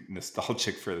think,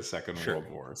 nostalgic for the Second World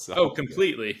War. So. Oh,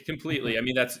 completely. I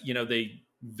mean, that's, you know, they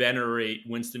venerate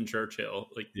Winston Churchill.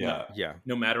 Like,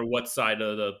 no matter what side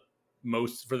of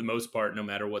for the most part, no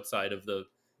matter what side of the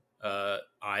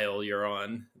aisle you're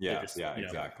on.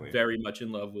 Exactly. Very much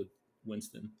in love with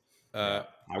Winston. I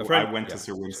went to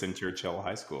Sir Winston Churchill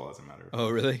High School, as a matter of fact. Oh,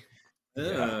 really?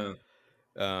 Yeah.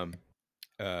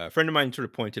 A friend of mine sort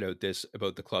of pointed out this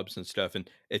about the clubs and stuff, and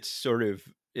it's sort of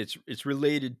it's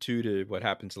related to what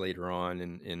happens later on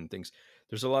and things.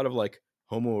 There's a lot of like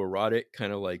homoerotic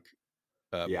kind of like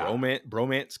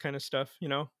bromance kind of stuff, you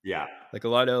know? Yeah. Like a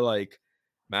lot of like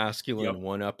masculine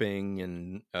one-upping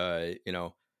and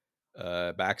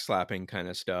backslapping kind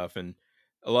of stuff, and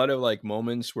a lot of like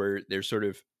moments where they're sort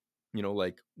of, you know,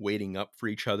 like waiting up for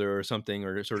each other or something,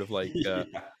 or sort of like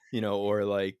you know, or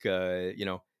like you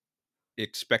know,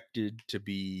 expected to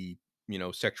be,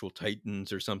 sexual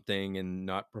titans or something and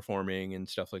not performing and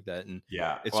stuff like that. And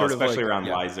Yeah, it's well, sort of especially like, around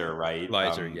Lizer, right?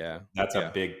 Lizer, yeah. That's Yeah.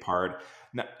 a big part.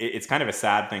 It's kind of a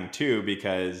sad thing too,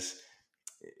 because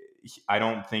I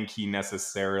don't think he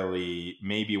necessarily,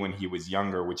 maybe when he was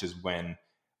younger, which is when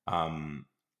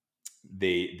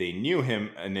they knew him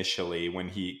initially,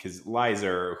 because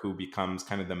Lizer, who becomes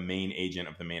kind of the main agent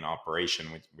of the main operation,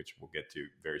 which we'll get to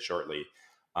very shortly,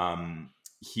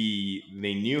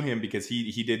 they knew him because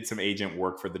he did some agent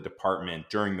work for the department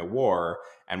during the war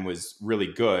and was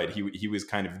really good. He was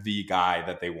kind of the guy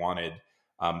that they wanted,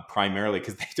 primarily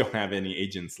because they don't have any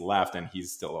agents left and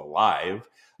he's still alive.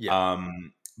 Yeah.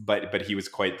 But he was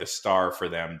quite the star for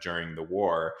them during the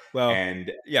war. Well,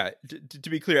 and yeah, to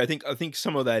be clear, I think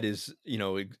some of that is,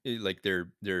 like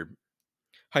they're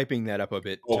hyping that up a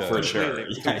bit. Oh, for sure.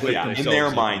 Yeah. In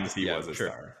their minds, he was a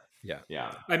star.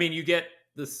 Yeah. I mean, you get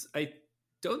this.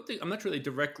 I'm not sure they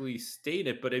directly state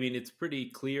it, but I mean, it's pretty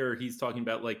clear he's talking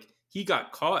about like he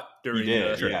got caught during. He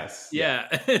did. Yes. Yeah.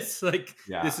 It's like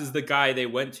this is the guy they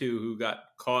went to who got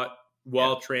caught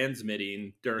while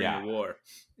transmitting during the war.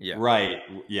 Yeah. Right.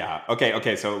 Yeah.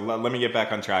 Okay. So let me get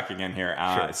back on track again here.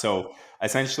 Sure. So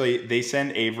essentially, they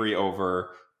send Avery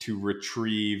over to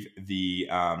retrieve the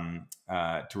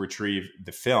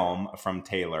film from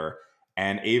Taylor.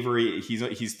 And Avery,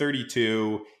 he's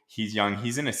 32. He's young.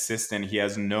 He's an assistant. He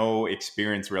has no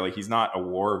experience really. He's not a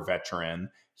war veteran.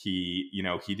 He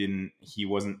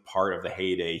wasn't part of the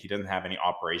heyday. He doesn't have any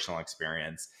operational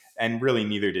experience, and really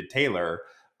neither did Taylor.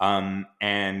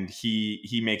 And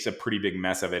he makes a pretty big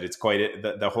mess of it. It's quite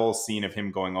the whole scene of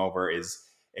him going over is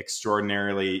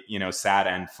extraordinarily, sad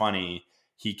and funny.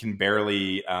 He can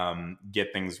barely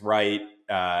get things right.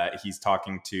 He's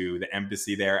talking to the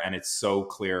embassy there, and it's so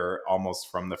clear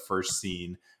almost from the first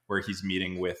scene where he's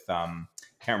meeting with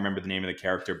can't remember the name of the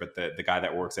character, but the guy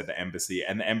that works at the embassy,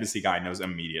 and the embassy guy knows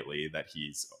immediately that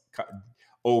he's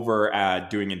over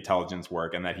doing intelligence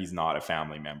work and that he's not a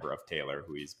family member of Taylor,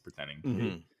 who he's pretending to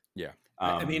be. Yeah.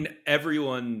 I mean,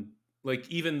 everyone, like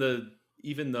even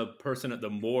the person at the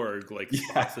morgue, like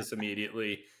spots this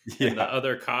immediately. Yeah. And the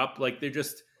other cop, like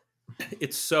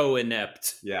it's so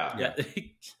inept. Yeah.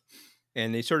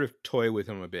 And they sort of toy with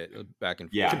him a bit back and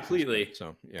forth. Yeah. Completely.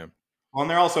 So, yeah. Well, and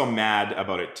they're also mad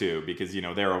about it too, because,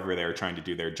 they're over there trying to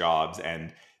do their jobs,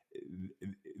 and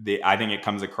I think it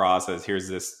comes across as here's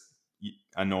this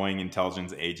annoying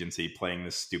intelligence agency playing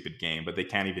this stupid game, but they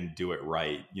can't even do it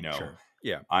right. Sure.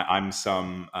 Yeah. I'm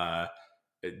some,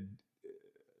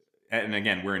 and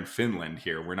again, we're in Finland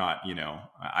here. We're not,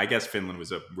 I guess Finland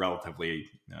was a relatively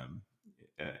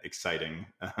exciting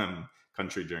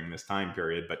country during this time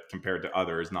period, but compared to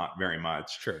others, not very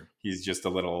much. Sure. He's just a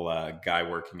little guy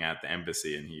working at the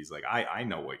embassy, and he's like, I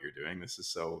know what you're doing. This is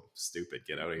so stupid.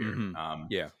 Get out of here. Mm-hmm.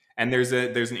 Yeah. And there's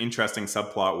an interesting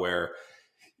subplot where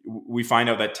we find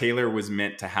out that Taylor was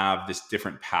meant to have this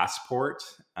different passport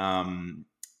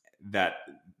that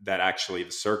actually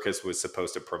the circus was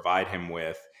supposed to provide him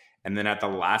with. And then at the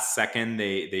last second,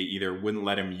 they either wouldn't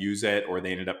let him use it, or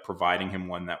they ended up providing him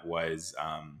one that was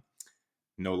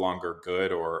no longer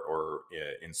good or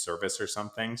in service or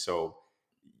something. So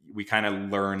we kind of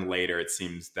learn later, it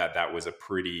seems that was a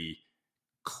pretty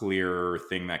clear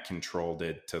thing that controlled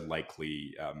it to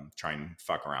likely try and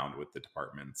fuck around with the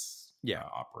department's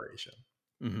operation.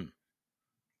 Mm-hmm.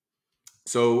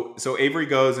 So Avery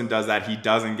goes and does that. He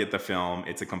doesn't get the film.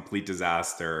 It's a complete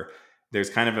disaster. There's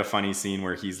kind of a funny scene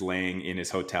where he's laying in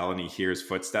his hotel and he hears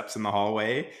footsteps in the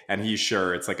hallway, and he's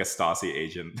sure it's like a Stasi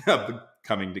agent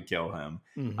coming to kill him.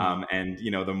 Mm-hmm. And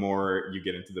the more you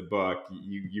get into the book,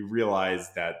 you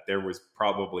realize that there was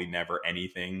probably never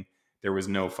anything. There was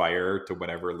no fire to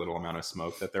whatever little amount of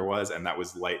smoke that there was, and that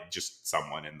was like just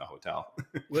someone in the hotel.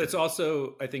 Well, it's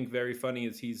also, I think, very funny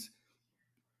is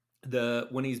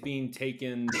when he's being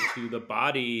taken to the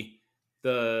body,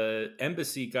 the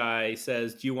embassy guy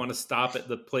says, "Do you want to stop at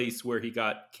the place where he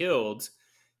got killed?"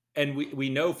 And we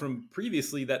know from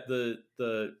previously that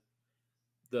the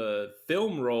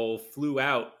film roll flew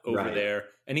out over there,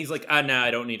 and he's like, "Nah,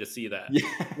 I don't need to see that." Yeah.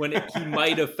 When he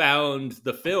might have found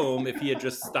the film if he had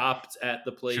just stopped at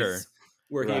the place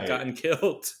where he had gotten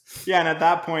killed. Yeah, and at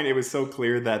that point, it was so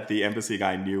clear that the embassy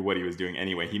guy knew what he was doing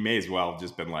anyway. He may as well have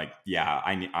just been like, "Yeah,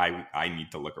 I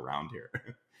need to look around here."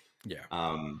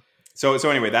 Yeah. So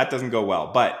anyway, that doesn't go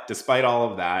well. But despite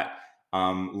all of that,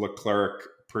 Leclerc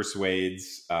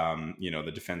persuades,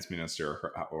 the defense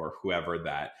minister or whoever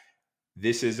that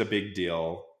this is a big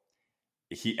deal.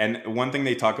 And one thing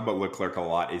they talk about Leclerc a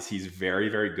lot is he's very,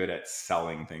 very good at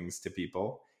selling things to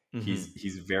people. Mm-hmm.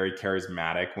 He's very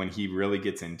charismatic when he really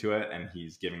gets into it, and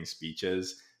he's giving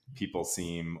speeches. people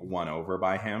seem won over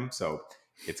by him. So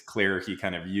it's clear he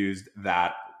kind of used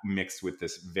that mixed with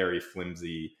this very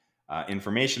flimsy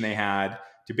information they had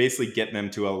to basically get them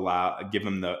to give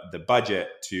them the budget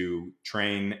to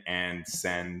train and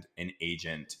send an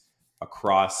agent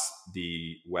across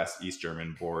the West-East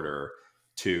German border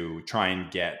to try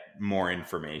and get more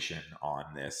information on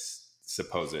this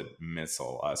supposed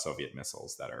missile, Soviet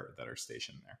missiles that are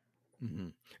stationed there. Mm-hmm.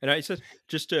 And I said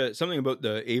just something about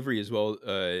the Avery as well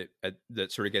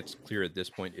that sort of gets clear at this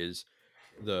point is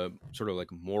the sort of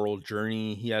like moral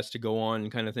journey he has to go on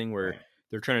kind of thing, where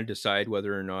they're trying to decide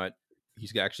whether or not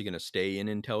he's actually going to stay in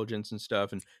intelligence and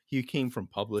stuff. And he came from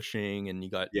publishing and he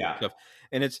got stuff,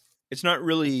 and it's not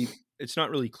really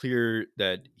clear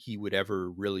that he would ever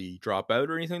really drop out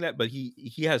or anything like that, but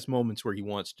he has moments where he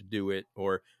wants to do it,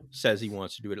 or says he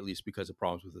wants to do it, at least because of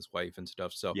problems with his wife and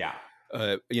stuff. So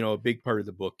a big part of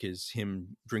the book is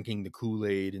him drinking the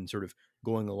Kool-Aid and sort of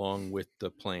going along with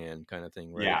the plan kind of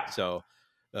thing, right? Yeah. So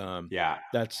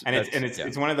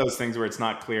it's one of those things where it's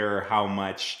not clear how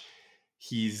much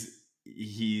he's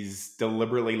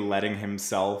deliberately letting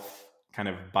himself kind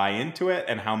of buy into it,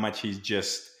 and how much he's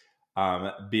just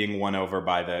being won over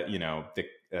by the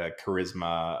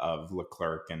charisma of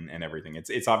Leclerc and everything.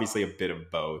 It's obviously a bit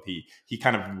of both. He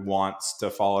kind of wants to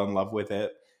fall in love with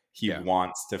it. He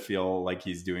wants to feel like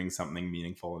he's doing something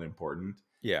meaningful and important.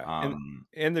 Yeah.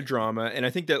 And the drama. And I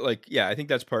think that I think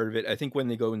that's part of it. I think when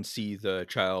they go and see the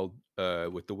child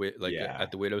with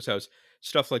at the widow's house,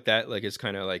 stuff like that, like it's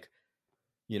kind of like,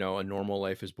 a normal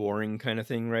life is boring kind of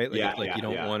thing, right? Like you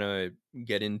don't want to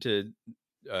get into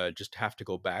just have to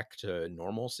go back to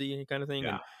normalcy kind of thing.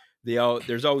 Yeah. And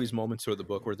there's always moments throughout the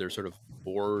book where they're sort of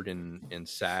bored and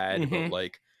sad, but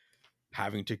like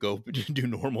having to go do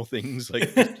normal things,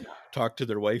 like talk to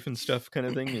their wife and stuff kind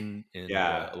of thing. And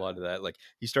a lot of that, like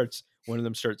one of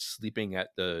them starts sleeping at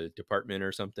the department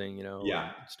or something,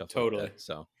 stuff totally. Like that.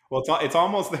 So, well, it's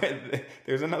almost,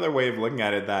 there's another way of looking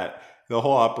at it, that the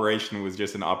whole operation was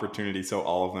just an opportunity so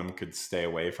all of them could stay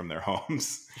away from their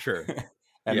homes. Sure.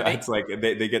 And it's like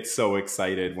they get so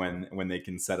excited when they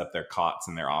can set up their cots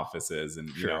in their offices and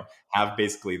have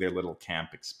basically their little camp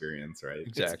experience, right?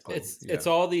 Exactly. It's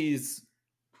all these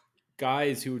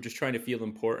guys who are just trying to feel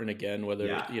important again. Whether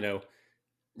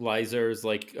Leiser's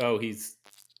like, oh, he's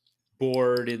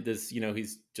bored in this,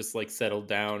 he's just like settled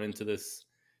down into this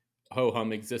ho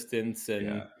hum existence,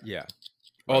 and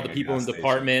all the people in the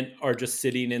department are just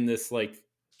sitting in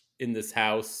this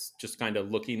house, just kind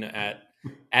of looking at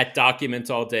documents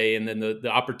all day, and then the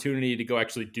opportunity to go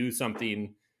actually do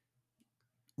something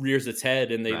rears its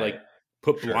head, and they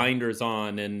put blinders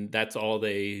on, and that's all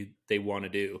they want to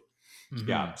do.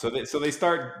 Yeah. So they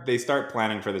start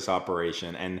planning for this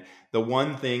operation, and the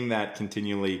one thing that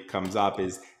continually comes up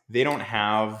is they don't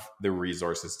have the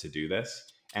resources to do this,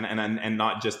 and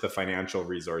not just the financial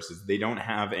resources. They don't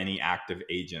have any active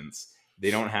agents.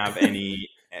 They don't have any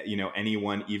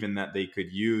anyone even that they could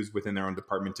use within their own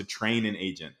department to train an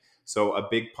agent. So a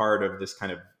big part of this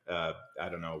kind of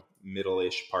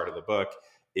middle-ish part of the book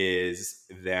is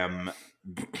them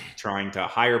trying to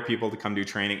hire people to come do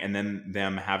training, and then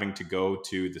them having to go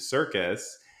to the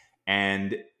circus,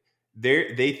 and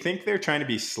they think they're trying to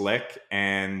be slick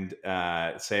and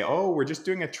say, oh, we're just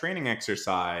doing a training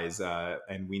exercise,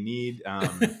 and we need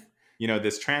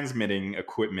this transmitting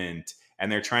equipment,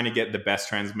 and they're trying to get the best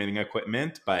transmitting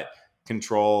equipment, but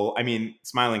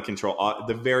Smiley and Control,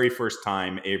 the very first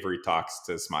time Avery talks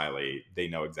to Smiley, they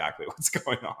know exactly what's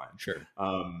going on. Sure.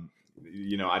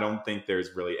 I don't think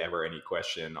there's really ever any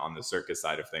question on the circus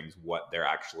side of things what they're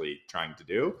actually trying to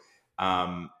do.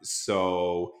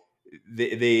 So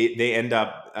they end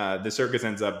up, the circus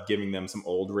ends up giving them some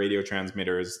old radio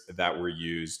transmitters that were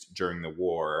used during the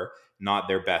war. Not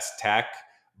their best tech,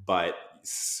 but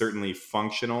certainly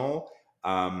functional.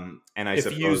 And I if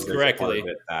suppose used there's correctly, a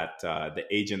part of it that the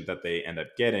agent that they end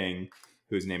up getting,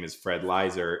 whose name is Fred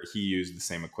Leiser, he used the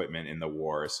same equipment in the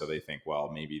war. So they think,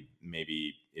 well,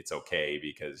 maybe it's okay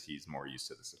because he's more used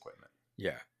to this equipment.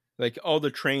 Yeah. Like all the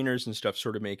trainers and stuff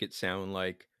sort of make it sound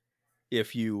like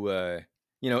if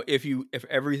if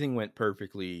everything went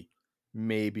perfectly,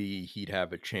 maybe he'd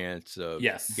have a chance of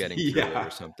getting through it or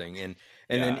something. And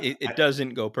then it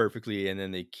doesn't go perfectly. And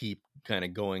then they keep kind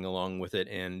of going along with it.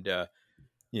 And,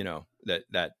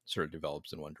 that sort of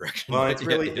develops in one direction. Well, it's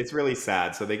really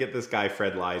sad. So they get this guy,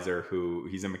 Fred Leiser, who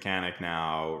he's a mechanic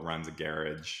now, runs a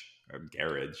garage.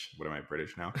 What am I,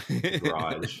 British now?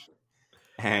 Garage.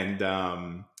 And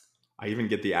I even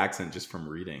get the accent just from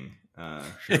reading.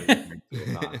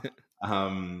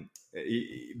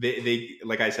 they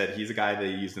like I said, he's a guy they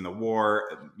used in the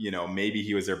war. Maybe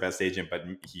he was their best agent, but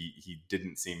he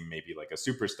didn't seem maybe like a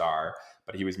superstar,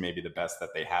 but he was maybe the best that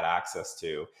they had access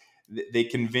to. They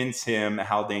convince him.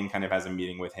 Haldane kind of has a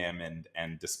meeting with him,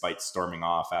 and despite storming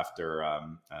off after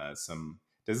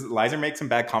does Lizer make some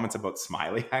bad comments about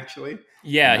Smiley? Actually,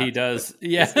 yeah, he does.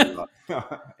 Yeah,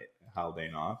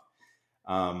 Haldane off.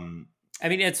 I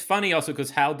mean, it's funny also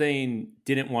because Haldane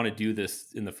didn't want to do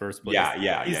this in the first place.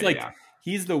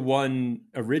 He's the one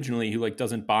originally who like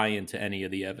doesn't buy into any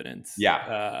of the evidence.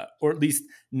 Yeah. Or at least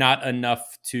not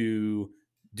enough to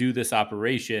do this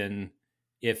operation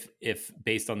if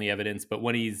based on the evidence. But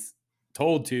when he's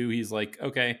told to, he's like,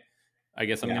 okay, I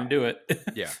guess I'm going to do it.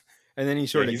 Yeah. And then he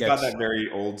sort of he's got that very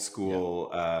old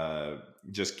school,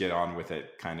 just get on with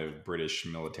it kind of British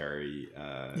military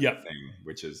thing,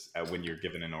 which is when you're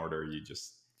given an order, you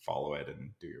just follow it and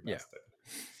do your best.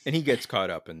 And he gets caught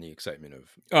up in the excitement of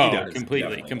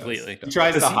completely. He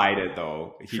tries to hide it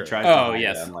though. He tries to hide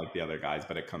it, unlike the other guys,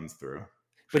 but it comes through.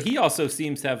 But he also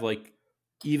seems to have like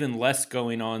even less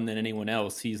going on than anyone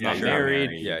else. He's not married.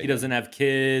 He doesn't have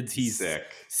kids. He's sick.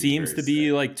 Seems to be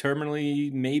sick. Like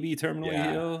terminally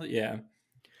ill. Yeah.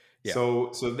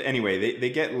 So anyway, they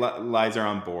get Lizer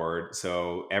on board.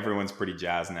 So everyone's pretty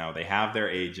jazzed now. They have their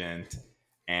agent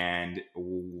and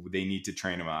they need to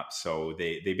train him up. So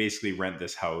they basically rent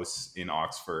this house in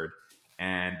Oxford,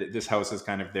 and this house is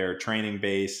kind of their training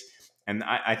base. And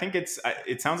I think it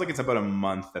sounds like it's about a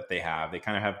month that they have. They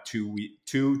kind of have 2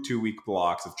 week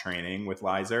blocks of training with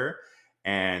Lizer,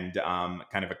 and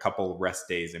kind of a couple rest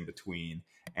days in between.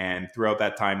 And throughout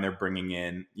that time, they're bringing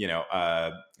in,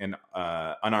 an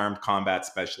unarmed combat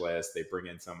specialist. They bring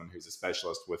in someone who's a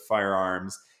specialist with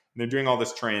firearms. And they're doing all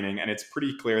this training, and it's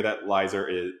pretty clear that Lizer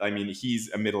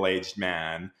he's a middle-aged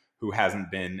man who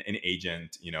hasn't been an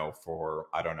agent, for,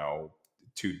 I don't know,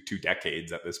 two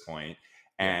decades at this point,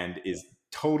 and is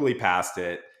totally past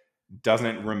it,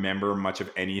 doesn't remember much of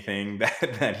anything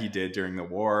that he did during the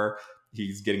war.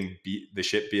 He's getting the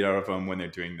shit beat out of him when they're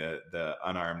doing the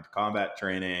unarmed combat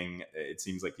training. It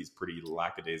seems like he's pretty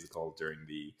lackadaisical during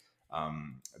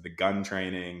the gun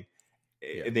training.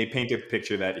 They paint a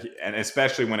picture that, and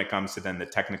especially when it comes to then the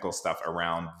technical stuff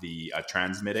around the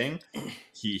transmitting,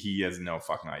 he has no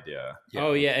fucking idea.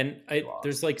 And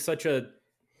there's like such a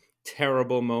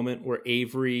terrible moment where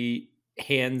Avery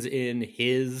hands in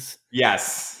his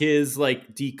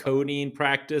like decoding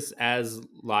practice as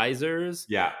Lizer's,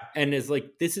 and is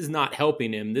like, this is not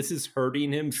helping him, this is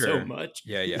hurting him so much.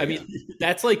 I mean,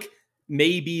 that's like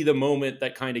maybe the moment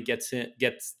that kind of gets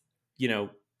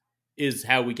is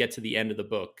how we get to the end of the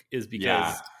book, is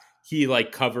because he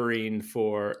like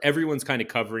everyone's kind of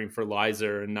covering for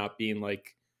Lizer and not being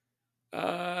like,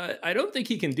 I don't think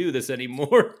he can do this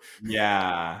anymore.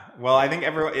 Well, I think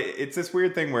it's this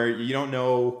weird thing where you don't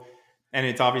know, and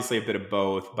it's obviously a bit of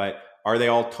both, but are they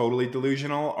all totally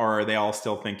delusional, or are they all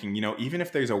still thinking, even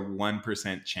if there's a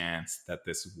 1% chance that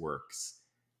this works,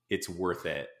 it's worth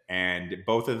it? And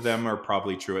both of them are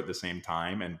probably true at the same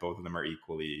time, and both of them are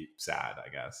equally sad, I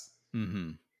guess.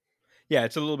 Mm-hmm. Yeah,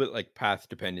 it's a little bit like path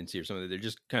dependency or something. They're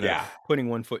just kind of putting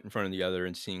one foot in front of the other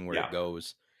and seeing where it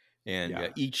goes.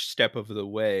 And each step of the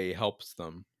way helps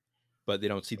them, but they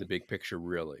don't see the big picture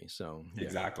really. So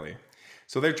exactly.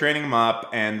 So they're training him up,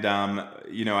 and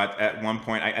at one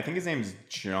point, I think his name's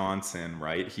Johnson,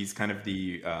 right? He's kind of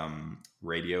the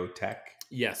radio tech.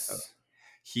 Yes.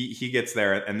 He gets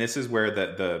there, and this is where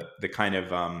the kind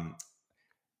of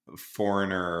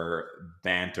foreigner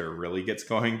banter really gets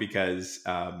going, because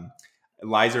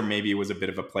Lizer maybe was a bit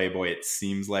of a playboy, it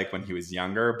seems like, when he was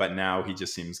younger, but now he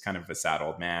just seems kind of a sad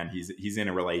old man. He's in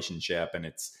a relationship, and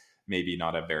it's maybe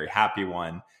not a very happy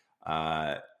one.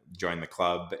 Joined the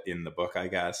club in the book, I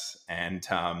guess. And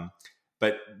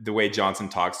but the way Johnson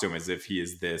talks to him as if he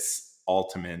is this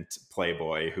ultimate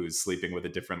playboy who's sleeping with a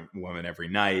different woman every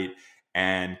night,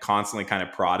 and constantly kind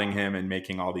of prodding him and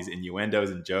making all these innuendos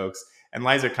and jokes. And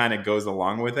Lizer kind of goes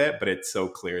along with it, but it's so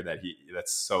clear that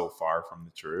that's so far from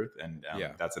the truth. And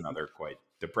that's another quite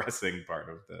depressing part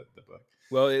of the book.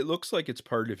 Well, it looks like it's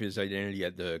part of his identity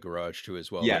at the garage too,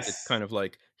 as well. Yes. Like, it's kind of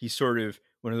like he's sort of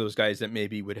one of those guys that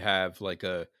maybe would have like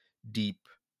a deep,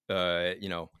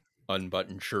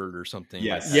 unbuttoned shirt or something.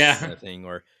 Yes. Like that kind of thing.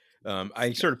 Or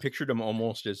I sort of pictured him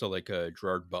almost as like a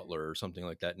Gerard Butler or something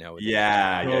like that nowadays.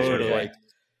 Yeah. Sort of like,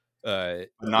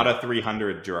 not a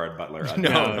 300 Gerard Butler.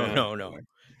 No.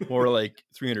 More like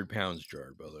 300 pounds,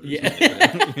 Gerard Butler.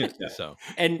 Yeah. So,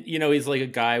 and he's like a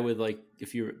guy with like the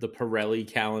Pirelli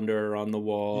calendar on the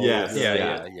wall. Yes.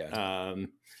 yeah.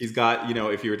 He's got,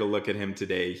 if you were to look at him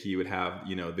today, he would have,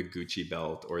 the Gucci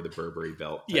belt or the Burberry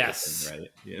belt. Yes. Thing,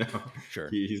 right. Sure.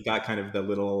 He's got kind of the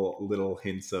little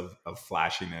hints of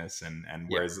flashiness and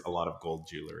wears a lot of gold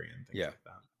jewelry and things like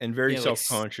that. And very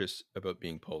self-conscious about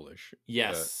being Polish.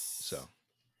 Yes.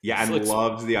 Yeah, and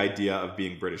loves the idea of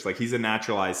being British. Like, he's a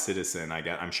naturalized citizen.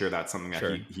 I'm sure that's something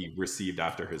that he received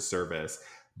after his service.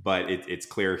 But it's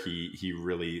clear he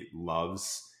really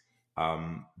loves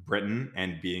Britain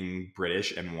and being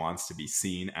British and wants to be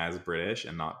seen as British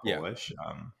and not Polish.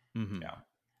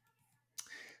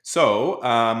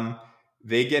 So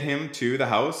they get him to the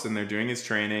house and they're doing his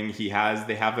training. They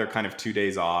have their kind of 2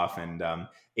 days off, and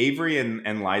Avery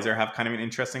and Lizer have kind of an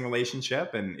interesting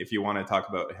relationship. And if you want to talk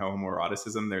about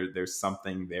homoeroticism, there's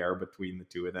something there between the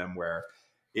two of them where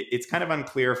it's kind of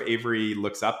unclear if Avery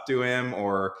looks up to him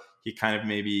or he kind of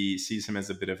maybe sees him as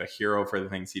a bit of a hero for the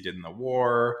things he did in the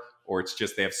war, or it's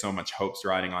just they have so much hopes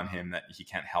riding on him that he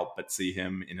can't help but see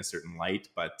him in a certain light.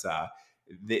 But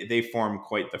they form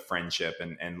quite the friendship,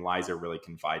 and Liza really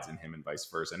confides in him and vice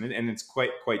versa. And it's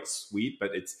quite sweet,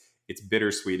 but it's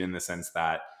bittersweet in the sense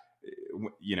that,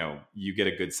 you get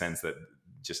a good sense that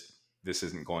just this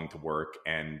isn't going to work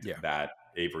and that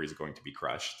Avery is going to be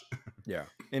crushed. Yeah.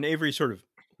 And Avery sort of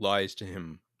lies to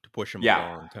him to push him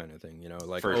along, kind of thing,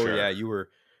 like, yeah, you were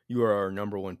our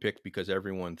number one pick because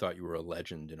everyone thought you were a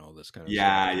legend and all this kind of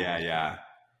stuff. Yeah.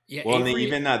 Well, Avery,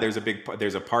 even there's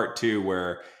a part too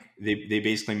where they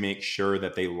basically make sure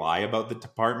that they lie about the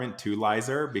department to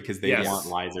Lizer because they want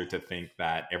Lizer to think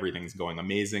that everything's going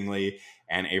amazingly.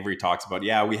 And Avery talks about,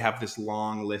 we have this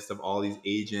long list of all these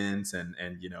agents and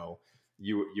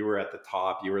you were at the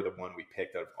top. You were the one we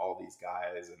picked out of all these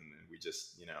guys, and we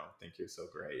just think you're so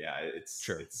great. Yeah, it's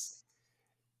sure.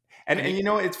 And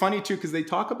it's funny too because they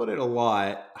talk about it a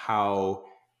lot, how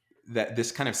that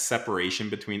this kind of separation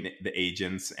between the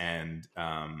agents and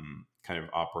kind of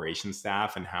operation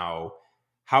staff, and how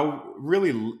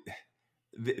really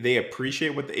they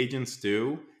appreciate what the agents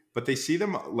do, but they see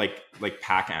them like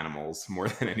pack animals more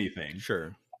than anything.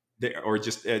 Sure. Or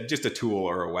just a tool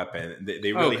or a weapon.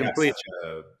 They really have such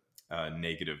a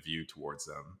negative view towards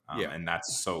them. And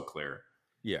that's so clear.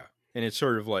 Yeah. And it's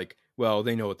sort of like, well,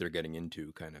 they know what they're getting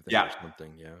into kind of thing or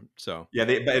something. Yeah. So. Yeah,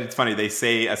 but it's funny. They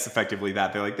say as effectively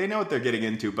that. They're like, they know what they're getting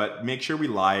into, but make sure we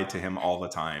lie to him all the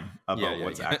time about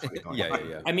what's actually going on.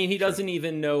 Yeah. I mean, he doesn't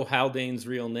even know Haldane's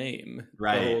real name.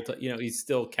 Right. He's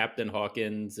still Captain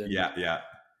Hawkins. And,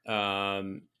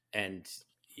 and,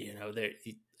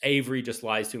 Avery just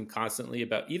lies to him constantly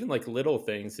about even like little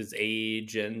things, his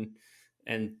age and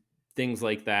things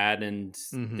like that. And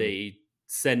they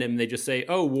send him, they just say,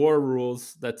 "Oh, war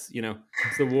rules. That's,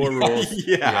 it's the war rules.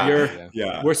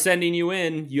 We're sending you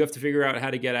in. You have to figure out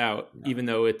how to get out," even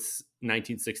though it's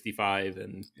 1965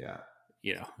 and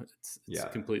it's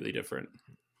completely different.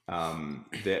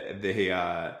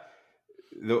 The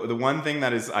one thing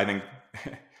that is, I think,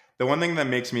 the one thing that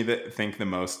makes me think the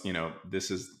most,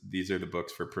 these are the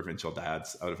books for provincial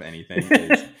dads out of anything.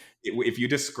 Is if you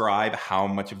describe how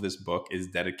much of this book is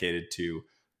dedicated to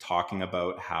talking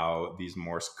about how these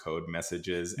Morse code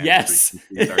messages and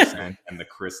frequencies are sent, and the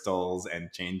crystals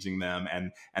and changing them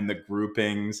and the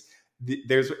groupings,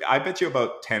 I bet you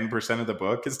about 10% of the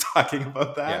book is talking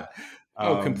about that.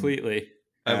 Yeah. Completely.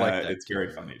 I like that. It's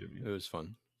very funny to me. It was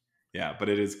fun. Yeah, but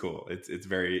it is cool. It's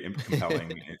very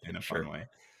compelling in a fun way.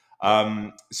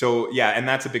 And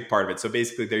that's a big part of it. So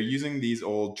basically they're using these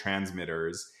old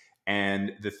transmitters,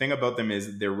 and the thing about them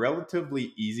is they're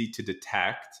relatively easy to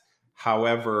detect.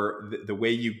 However, the way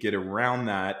you get around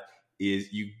that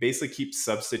is you basically keep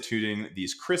substituting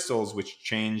these crystals, which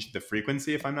change the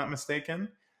frequency, if I'm not mistaken.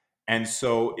 And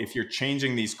so if you're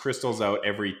changing these crystals out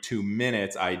every 2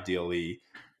 minutes, ideally,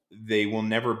 they will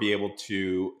never be able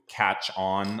to catch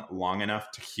on long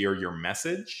enough to hear your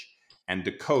message and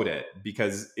decode it,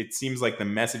 because it seems like the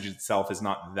message itself is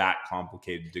not that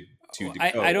complicated to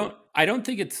decode. I don't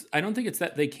think it's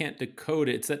that they can't decode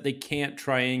it. It's that they can't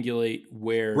triangulate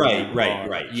where.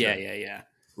 Right. Yeah. Sure. Yeah.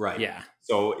 Right. Yeah.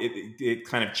 So it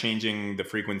kind of changing the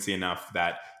frequency enough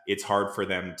that it's hard for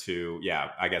them to,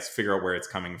 I guess, figure out where it's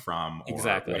coming from or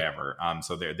whatever.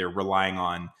 So they're relying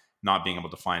on not being able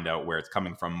to find out where it's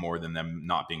coming from more than them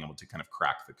not being able to kind of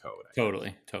crack the code.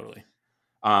 Totally.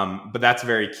 But that's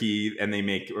very key, and they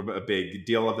make a big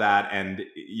deal of that. And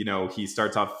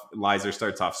Lizer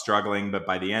starts off struggling, but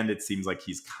by the end, it seems like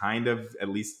he's kind of at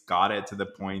least got it to the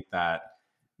point that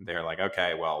they're like,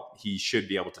 okay, well, he should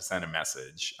be able to send a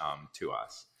message to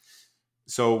us.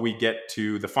 so we get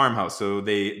to the farmhouse. So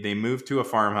they move to a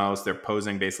farmhouse. They're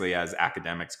posing basically as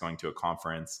academics going to a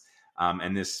conference.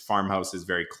 And this farmhouse is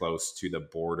very close to the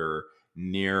border,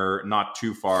 not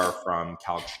too far from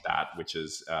Kalkstadt, which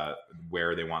is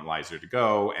where they want Lyser to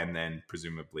go, and then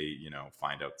presumably,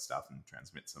 find out stuff and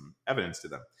transmit some evidence to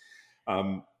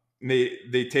them.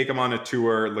 They take him on a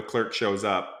tour. Leclerc shows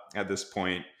up at this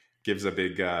point, gives a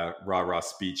big rah-rah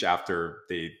speech after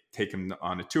they take him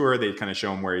on a tour. They kind of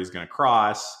show him where he's going to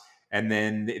cross. And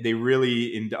then they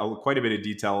really, in quite a bit of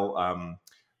detail,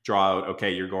 draw out,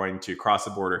 okay, you're going to cross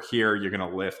the border here. You're going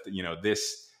to lift,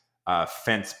 this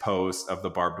fence post of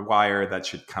the barbed wire that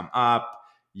should come up.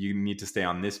 You need to stay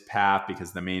on this path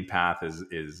because the main path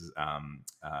is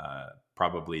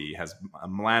probably has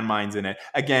landmines in it.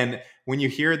 Again, when you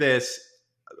hear this,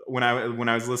 when I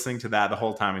was listening to that the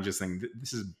whole time, I'm just thinking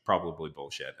this is probably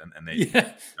bullshit, and they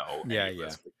know.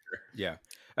 Yeah.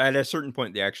 At a certain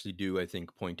point, they actually do, I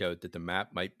think, point out that the map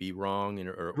might be wrong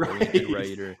or right. oriented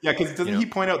right. Or because doesn't he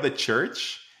point out the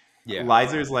church? Yeah,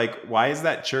 Lyser's like, why is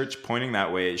that church pointing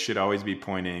that way? It should always be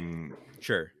pointing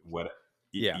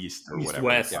east or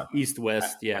whatever.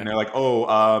 East-west, yeah. And they're like,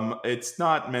 it's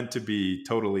not meant to be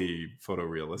totally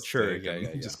photorealistic. Sure, yeah.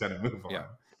 You just gotta move on. Yeah.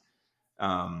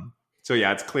 So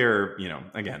yeah, it's clear,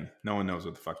 again, no one knows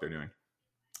what the fuck they're doing.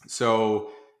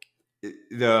 So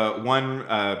the one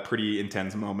pretty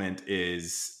intense moment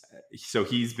is, so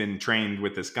he's been trained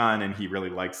with this gun and he really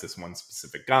likes this one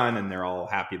specific gun, and they're all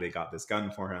happy they got this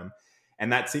gun for him.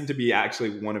 And that seemed to be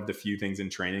actually one of the few things in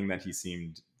training that he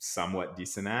seemed somewhat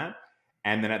decent at.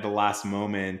 And then at the last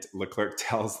moment, Leclerc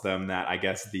tells them that I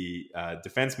guess the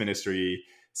defense ministry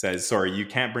says, sorry, you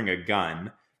can't bring a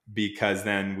gun because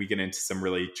then we get into some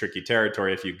really tricky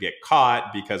territory if you get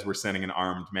caught, because we're sending an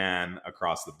armed man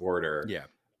across the border. Yeah.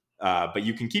 But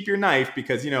you can keep your knife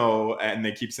because, and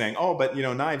they keep saying, but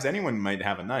knives, anyone might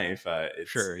have a knife.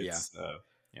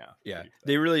 Yeah.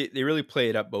 They really play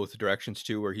it up both directions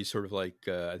too, where he's sort of like,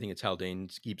 I think it's Haldane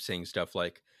keeps saying stuff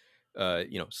like,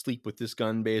 sleep with this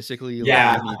gun, basically.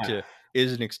 Yeah. Like, you need to,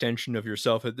 is an extension of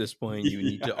yourself at this point. You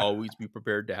need to always be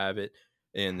prepared to have it.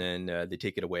 And then they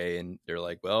take it away and they're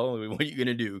like, well, what are you going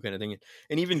to do, kind of thing.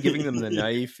 And even giving them the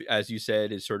knife, as you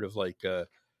said, is sort of like,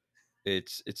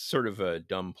 it's sort of a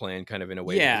dumb plan kind of in a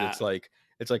way. Yeah. It's like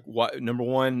what, number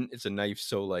one, it's a knife.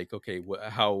 So like, okay,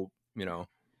 how,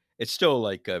 it's still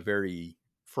like a very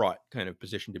fraught kind of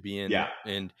position to be in. Yeah.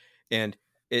 And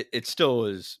it still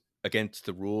is against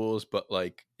the rules, but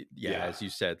like, as you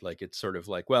said, like, it's sort of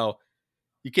like, well,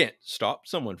 you can't stop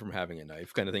someone from having a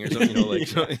knife kind of thing or something,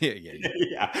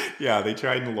 Yeah. They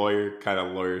try and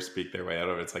lawyer speak their way out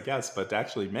of it. It's like, yes, but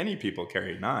actually many people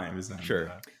carry knives. And,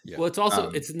 sure. Well, it's also,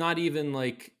 it's not even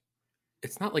like,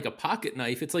 it's not like a pocket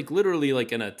knife. It's like literally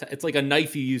like it's like a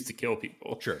knife you use to kill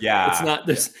people. Sure. Yeah. It's not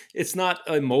this. It's not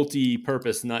a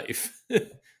multi-purpose knife.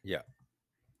 Yeah.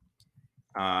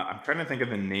 I'm trying to think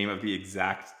of the name of the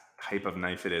exact type of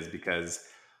knife it is because,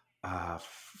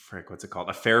 what's it called?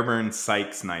 A Fairbairn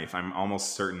Sykes knife. I'm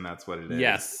almost certain that's what it is.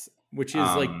 Yes, which is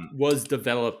was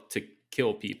developed to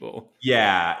kill people.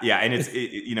 Yeah, and it's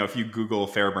if you Google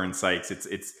Fairbairn Sykes,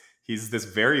 he's this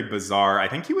very bizarre. I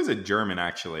think he was a German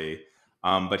actually,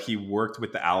 but he worked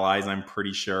with the Allies, I'm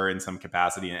pretty sure, in some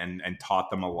capacity, and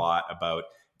taught them a lot about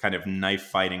kind of knife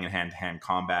fighting and hand-to-hand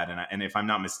combat. And if I'm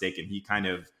not mistaken, he kind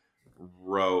of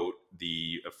wrote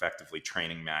the effectively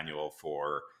training manual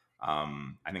for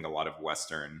I think a lot of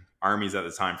Western armies at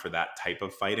the time for that type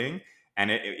of fighting. And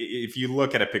if you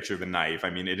look at a picture of the knife, I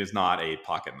mean, it is not a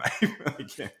pocket knife.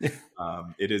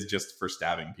 It is just for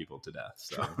stabbing people to death.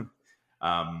 So,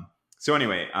 so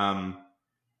anyway,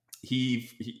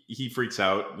 he freaks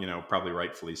out, probably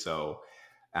rightfully so.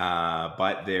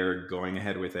 But they're going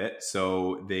ahead with it.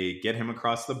 So they get him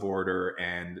across the border,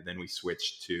 and then we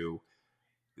switch to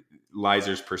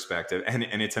Lyser's perspective, and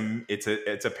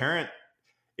it's apparent.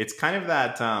 It's kind of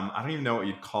that I don't even know what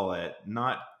you'd call it,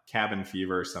 not cabin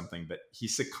fever or something, but he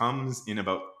succumbs in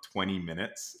about 20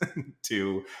 minutes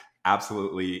to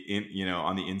absolutely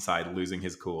on the inside losing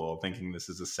his cool, thinking this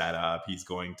is a setup. He's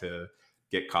going to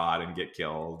get caught and get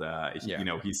killed.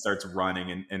 He starts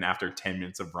running, and after 10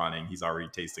 minutes of running, he's already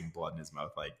tasting blood in his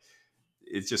mouth. Like,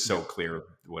 it's just so clear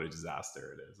what a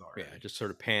disaster it is already. Yeah, just sort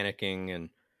of panicking and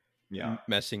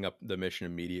messing up the mission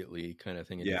immediately, kind of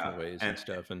thing, in different ways and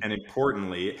stuff. And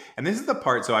importantly, and this is the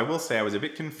part, so I will say I was a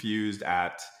bit confused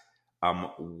at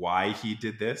why he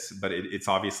did this, but it's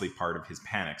obviously part of his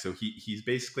panic. So he's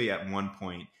basically at one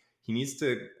point, he needs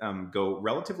to go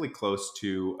relatively close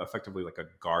to effectively like a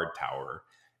guard tower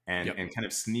and kind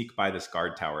of sneak by this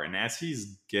guard tower. And as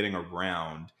he's getting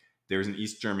around, there's an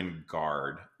East German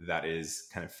guard that is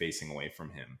kind of facing away from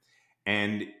him,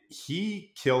 and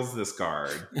he kills this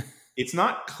guard. It's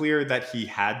not clear that he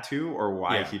had to or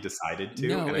why he decided to.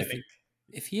 No, and I think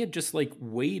if he had just like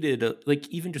waited,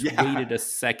 waited a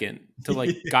second to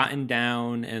like gotten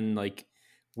down and like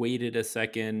waited a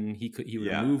second, he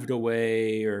would have moved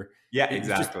away, or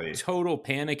exactly. Just total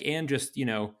panic, and just, you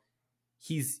know,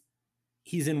 he's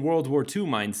in World War II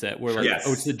mindset where like,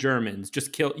 oh, it's the Germans,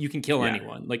 just kill. You can kill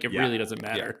anyone. Like it really doesn't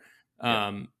matter.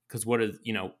 Because what is,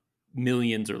 you know,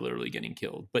 millions are literally getting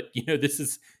killed. But you know,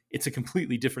 it's a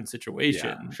completely different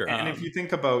situation. Yeah, sure. And if you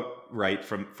think about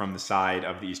from the side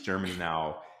of the East Germans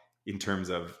now, in terms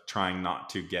of trying not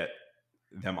to get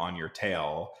them on your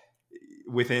tail,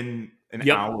 within an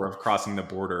hour of crossing the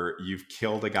border, you've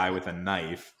killed a guy with a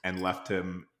knife and left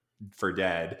him for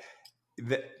dead.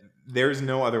 There's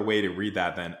no other way to read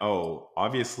that than, oh,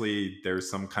 obviously there's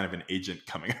some kind of an agent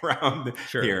coming around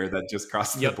here that just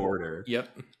crossed the border.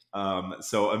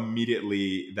 So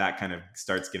immediately that kind of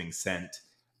starts getting sent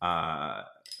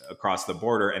across the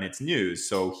border, and it's news.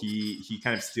 So he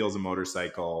kind of steals a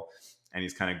motorcycle, and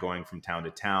he's kind of going from town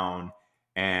to town.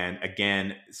 And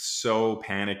again, so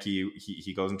panicky,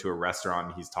 he goes into a restaurant,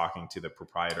 and he's talking to the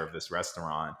proprietor of this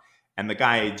restaurant. And the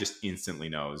guy just instantly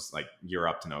knows, like, you're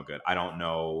up to no good. I don't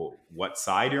know what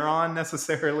side you're on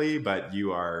necessarily, but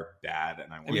you are bad,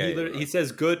 and I want you. He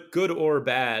says, "Good or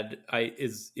bad,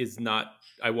 is not.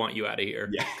 I want you out of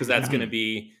here, because that's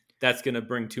gonna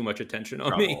bring too much attention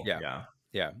on me."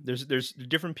 Yeah. There's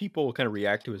different people kind of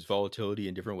react to his volatility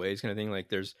in different ways, kind of thing. Like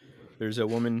there's a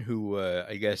woman who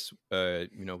I guess we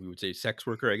would say sex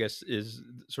worker, I guess, is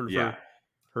sort of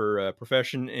her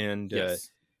profession, and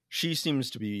she seems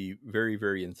to be very,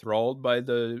 very enthralled by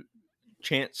the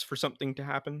chance for something to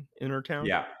happen in her town.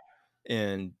 Yeah.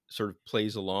 And sort of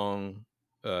plays along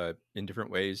in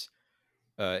different ways.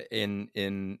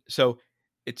 So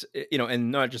it's,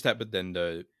 and not just that, but then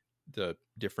the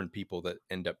different people that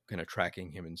end up kind of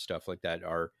tracking him and stuff like that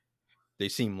they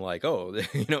seem like, oh,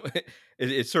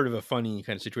 it's sort of a funny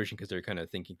kind of situation, because they're kind of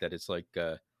thinking that it's like,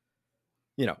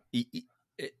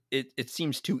 it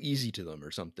seems too easy to them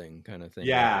or something, kind of thing.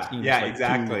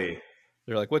 Exactly.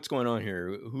 They're like, what's going on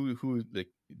here? Who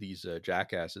these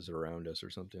jackasses are around us or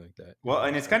something like that. Well,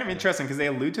 and it's kind of interesting because they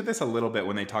allude to this a little bit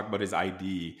when they talk about his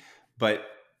ID, but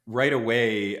right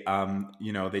away,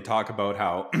 they talk about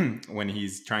how when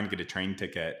he's trying to get a train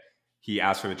ticket, he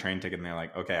asks for the train ticket, and they're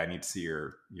like, okay, I need to see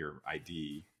your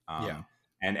ID.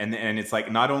 And it's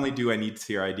like, not only do I need to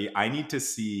see your ID, I need to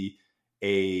see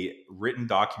a written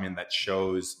document that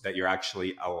shows that you're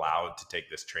actually allowed to take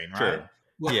this train ride.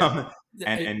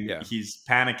 He's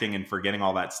panicking and forgetting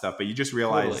all that stuff. But you just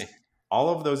realize all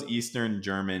of those Eastern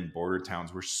German border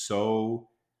towns were so,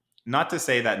 not to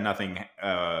say that nothing,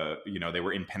 they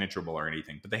were impenetrable or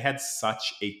anything, but they had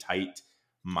such a tight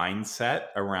mindset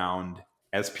around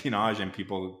espionage and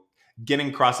people getting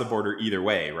across the border either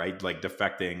way, right? Like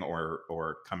defecting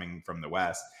or coming from the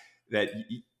West, that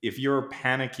if you're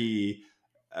panicky,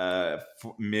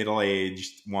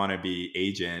 middle-aged wannabe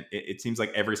agent, it seems like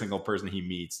every single person he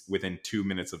meets within 2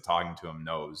 minutes of talking to him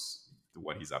knows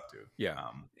what he's up to.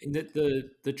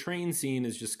 The train scene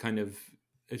is just kind of,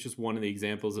 it's just one of the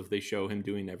examples of they show him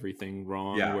doing everything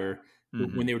wrong, where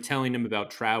when they were telling him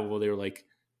about travel, they were like,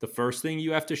 the first thing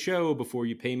you have to show before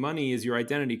you pay money is your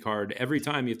identity card. Every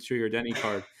time you have to show your identity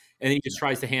card. And then he just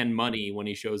tries to hand money when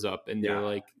he shows up, and they're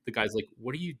like, the guy's like,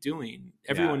 what are you doing?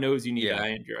 Everyone knows you need to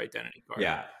hand your identity card.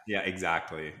 Yeah,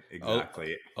 exactly.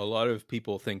 A lot of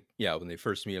people think, when they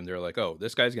first meet him, they're like, oh,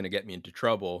 this guy's going to get me into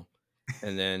trouble.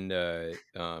 And then the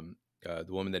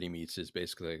woman that he meets is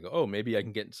basically like, oh, maybe I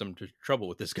can get in some trouble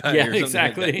with this guy. Yeah,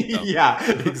 exactly.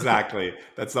 Like exactly.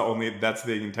 That's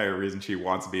the entire reason she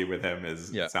wants to be with him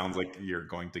is it sounds like you're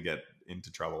going to get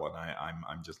into trouble, and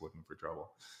I'm just looking for trouble.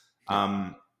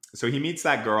 So he meets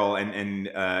that girl and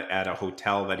at a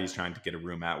hotel that he's trying to get a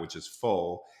room at, which is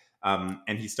full.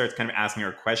 And he starts kind of asking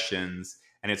her questions.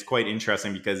 And it's quite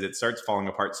interesting because it starts falling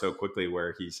apart so quickly,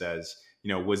 where he says,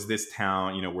 was this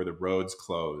town, were the roads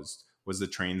closed? Was the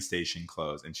train station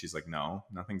closed? And she's like, no,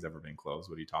 nothing's ever been closed.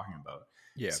 What are you talking about?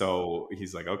 Yeah. So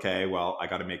he's like, okay, well, I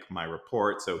got to make my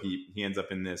report. So he ends up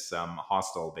in this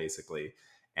hostel, basically.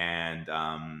 And,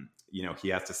 he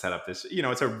has to set up this,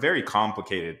 it's a very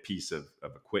complicated piece of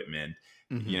equipment.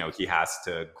 Mm-hmm. He has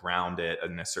to ground it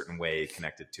in a certain way,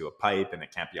 connect it to a pipe, and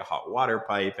it can't be a hot water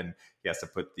pipe. And he has to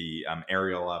put the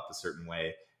aerial up a certain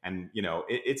way. And,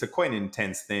 it's a quite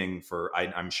intense thing for,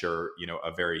 I'm sure,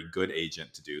 a very good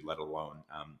agent to do, let alone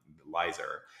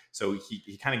Lizer. So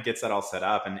he kind of gets that all set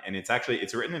up. And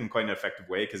it's written in quite an effective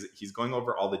way, because he's going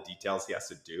over all the details he has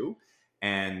to do.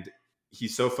 And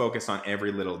he's so focused on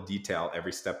every little detail,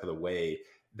 every step of the way,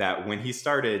 that when he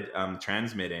started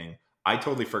transmitting, I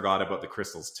totally forgot about the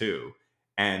crystals too.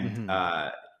 And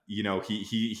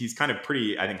he's kind of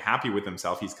pretty, I think, happy with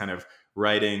himself. He's kind of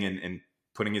writing and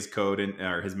putting his code in,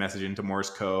 or his message into Morse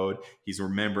code. He's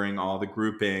remembering all the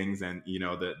groupings and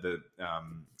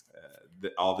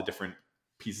all the different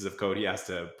pieces of code he has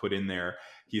to put in there.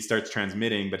 He starts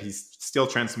transmitting, but he's still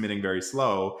transmitting very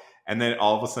slow. And then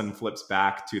all of a sudden flips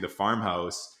back to the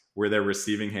farmhouse where they're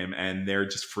receiving him, and they're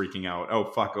just freaking out.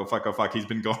 Oh fuck, oh fuck, oh fuck. He's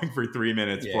been going for 3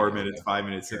 minutes, 4 minutes, 5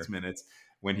 minutes, 6 minutes,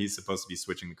 when he's supposed to be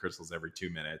switching the crystals every 2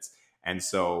 minutes. And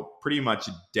so pretty much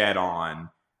dead on,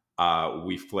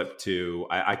 we flip to,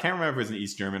 I can't remember if it was an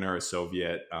East German or a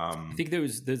Soviet. I think there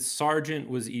was, the sergeant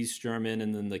was East German,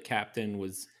 and then the captain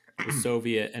was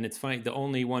Soviet. And it's funny, the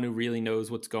only one who really knows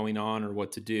what's going on or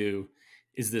what to do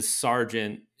is this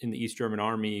sergeant in the East German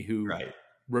army who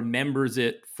remembers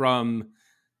it from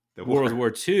World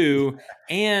War II.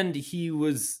 And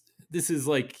he's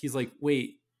like,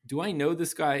 wait, do I know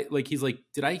this guy? Like, he's like,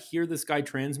 did I hear this guy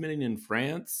transmitting in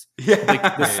France? Yeah.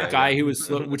 Like this guy who was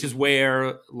slow, which is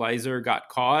where Lizer got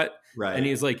caught. Right. And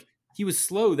he's like, he was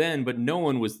slow then, but no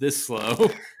one was this slow.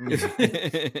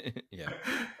 Yeah.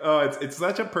 Oh, it's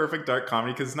such a perfect dark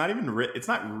comedy because it's not even it's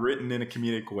not written in a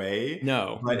comedic way.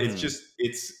 No. But it's just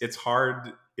it's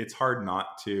hard not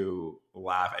to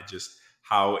laugh at just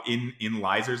how in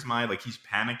Lizer's mind, like, he's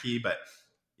panicky, but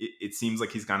it seems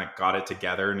like he's kind of got it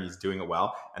together and he's doing it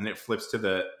well. And then it flips to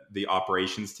the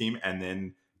operations team and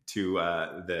then to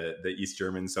the East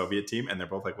German Soviet team, and they're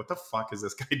both like, what the fuck is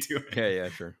this guy doing? Yeah,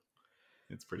 sure.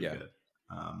 It's pretty good.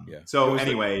 So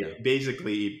anyway,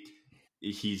 basically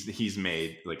he's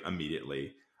made, like,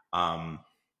 immediately. And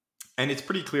it's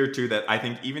pretty clear too that I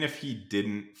think even if he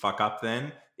didn't fuck up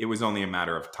then, it was only a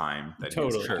matter of time that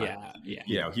totally. he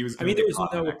was he was going to get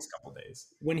caught in the next couple days.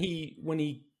 When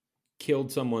he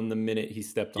killed someone the minute he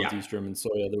stepped on East German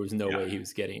soil, there was no way he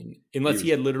was getting, unless he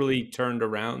had literally turned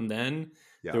around then,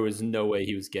 there was no way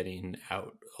he was getting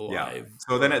out alive.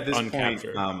 So then at this point,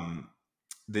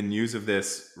 the news of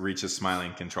this reaches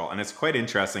Smiling Control. And it's quite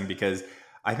interesting because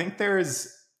I think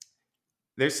there's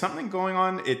something going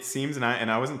on, it seems, and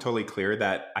I wasn't totally clear,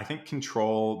 that I think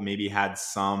Control maybe had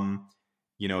some,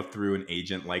 through an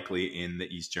agent likely in the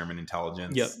East German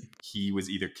intelligence. Yep. He was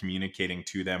either communicating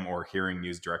to them or hearing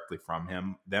news directly from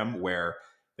them, where,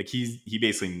 like, he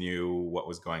basically knew what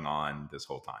was going on this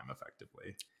whole time,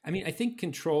 effectively. I mean, I think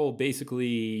Control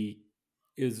basically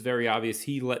is very obvious.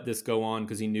 He let this go on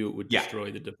because he knew it would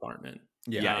destroy the department.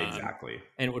 Yeah, exactly.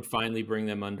 And it would finally bring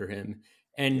them under him.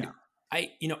 And I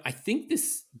think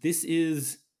this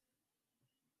is,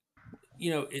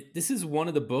 this is one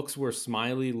of the books where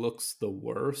Smiley looks the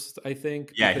worst, I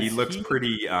think. Yeah, he looks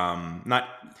pretty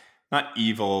not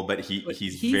evil, but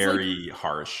he's very, like,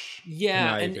 harsh.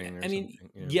 Yeah, and I mean,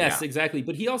 yes, exactly.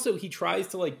 But he tries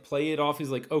to, like, play it off. He's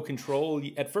like, "Oh, Control."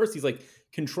 At first, he's like,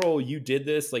 "Control, you did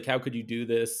this. Like, how could you do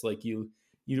this? Like, you."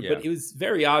 But it was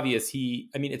very obvious.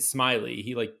 It's Smiley.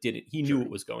 He, like, did it. He knew what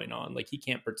was going on. Like, he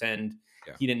can't pretend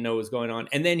he didn't know what was going on.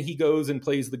 And then he goes and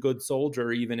plays the good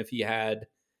soldier, even if he had,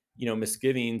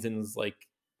 misgivings, and is like,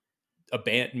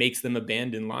 makes them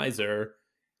abandon Lizer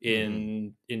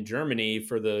in Germany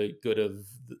for the good of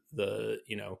the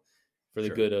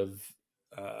good of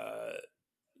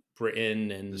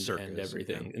Britain and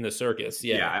everything in the circus.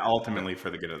 Ultimately for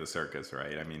the good of the circus,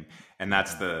 right? I mean, and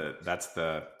that's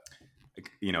the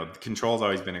Control's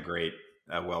always been a great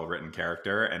well-written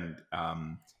character, and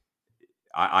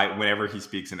I whenever he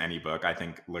speaks in any book, I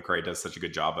think LeCrae does such a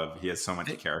good job of, he has so much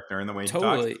character in the way he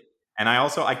talks. And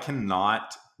I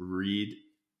cannot read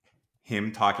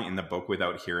him talking in the book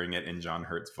without hearing it in John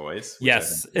Hurt's voice.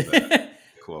 Yes.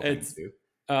 Cool thing too.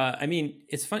 I mean,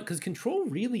 it's fun because Control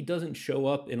really doesn't show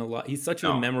up in a lot. He's such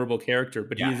a memorable character,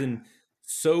 but he's in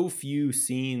so few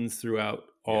scenes throughout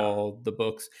all the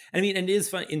books. I mean, and it is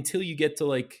fun until you get to,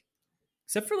 like,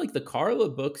 except for, like, the Carla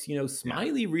books,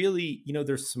 Smiley really,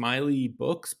 they're Smiley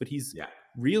books, but he's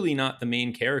really not the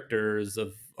main characters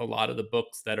of a lot of the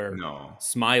books that are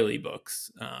Smiley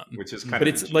books. Which is kind but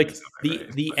it's like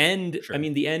the end. Sure. I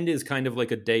mean, the end is kind of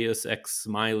like a Deus Ex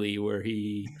Smiley, where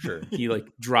he like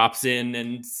drops in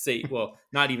and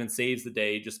not even saves the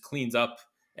day, just cleans up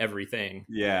everything.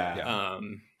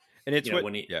 And it's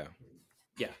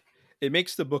it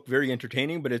makes the book very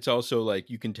entertaining, but it's also,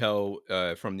 like, you can tell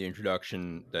from the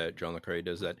introduction that John LeCrae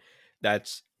does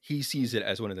that's he sees it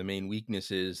as one of the main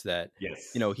weaknesses, that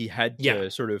he had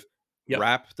to sort of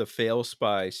wrap the fail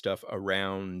spy stuff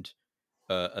around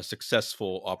a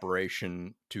successful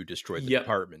operation to destroy the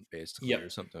department, basically, or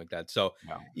something like that. So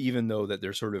even though that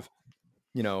they're sort of,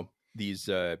 these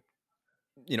it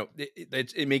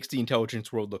makes the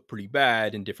intelligence world look pretty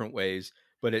bad in different ways,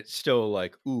 but it's still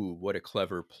like, ooh, what a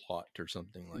clever plot or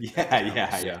something like that.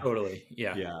 Yeah. Totally.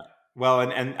 Yeah. Yeah. Well,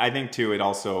 and I think too, it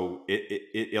also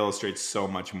it illustrates so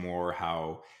much more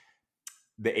how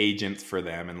the agents for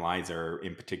them, and Liza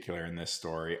in particular in this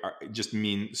story, just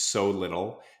mean so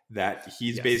little that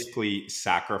he's basically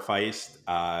sacrificed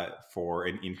for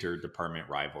an interdepartment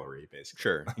rivalry, basically.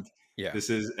 Sure. Like, Yeah. this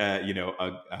is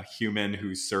a human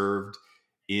who served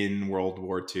in World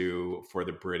War II for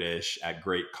the British at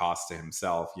great cost to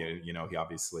himself. He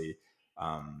obviously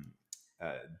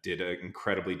did an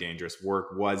incredibly dangerous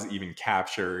work, was even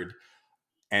captured,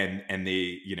 and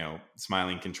they,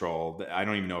 Smiling Control, I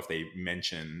don't even know if they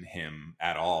mention him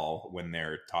at all when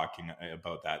they're talking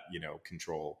about that,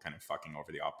 Control kind of fucking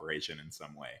over the operation in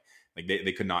some way. Like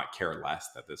they could not care less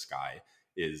that this guy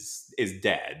is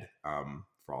dead,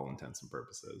 for all intents and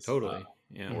purposes. Totally.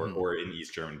 Yeah. Or in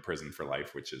East German prison for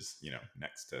life, which is,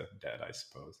 next to dead, I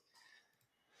suppose.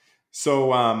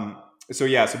 So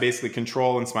basically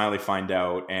Control and Smiley find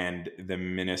out, and the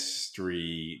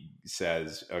Ministry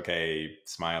says, okay,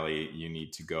 Smiley, you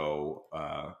need to go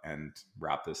and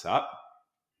wrap this up.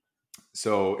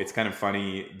 So it's kind of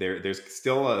funny. There's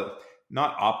still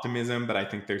not optimism, but I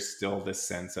think there's still this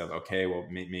sense of, okay, well,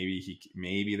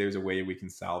 maybe there's a way we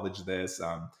can salvage this.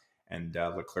 And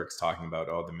Leclerc's talking about,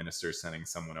 the minister's sending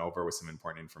someone over with some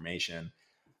important information.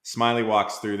 Smiley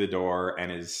walks through the door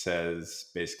and says,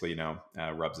 basically,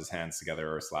 rubs his hands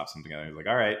together or slaps them together. He's like,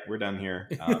 all right, we're done here.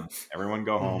 Everyone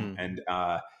go home. And,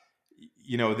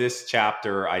 this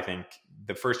chapter, I think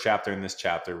the first chapter and this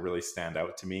chapter really stand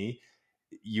out to me.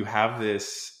 You have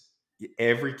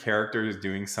every character is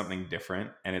doing something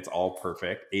different and it's all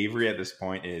perfect. Avery at this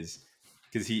point is,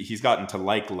 because he's gotten to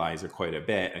like Liza quite a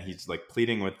bit, and he's like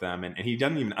pleading with them, and he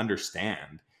doesn't even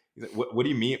understand. He's like, what do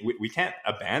you mean? We can't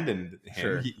abandon him.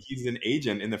 Sure. He's an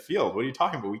agent in the field. What are you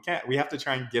talking about? We have to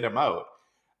try and get him out.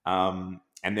 And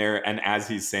as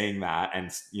he's saying that and,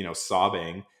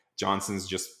 sobbing, Johnson's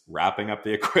just wrapping up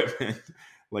the equipment.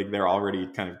 Like they're already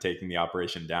kind of taking the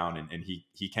operation down, and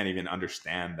he can't even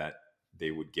understand that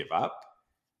they would give up.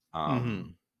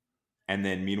 And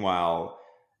then meanwhile,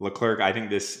 Leclerc, I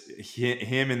think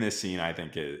him in this scene, I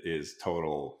think is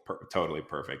totally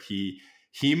perfect.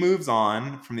 He moves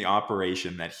on from the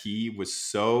operation that he was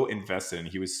so invested in.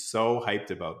 He was so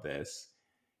hyped about this.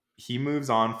 He moves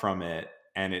on from it,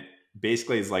 and it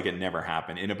basically is like it never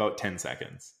happened in about 10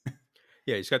 seconds.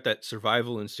 Yeah, he's got that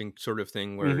survival instinct sort of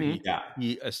thing where he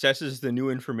assesses the new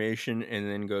information and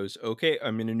then goes, okay,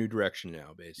 I'm in a new direction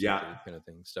now, basically, kind of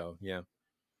thing. So, yeah.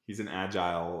 He's an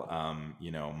agile,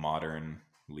 modern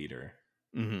leader.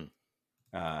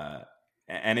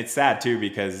 And it's sad too,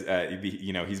 because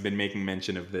he's been making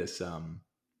mention of this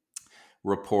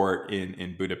report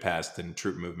in Budapest and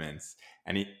troop movements,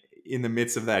 and in the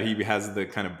midst of that, he has the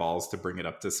kind of balls to bring it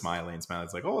up to Smiley, and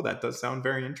Smiley's like, "Oh, that does sound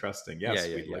very interesting. Yes,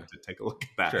 we'd like to take a look at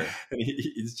that." Sure. And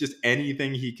it's just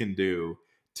anything he can do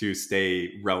to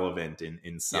stay relevant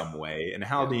in some way. And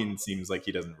Haldane seems like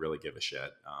he doesn't really give a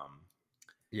shit.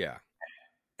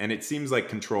 And it seems like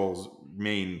Control's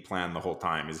main plan the whole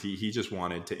time is he just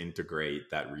wanted to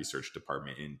integrate that research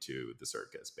department into the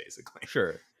circus, basically.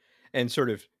 Sure. And sort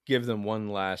of give them one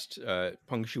last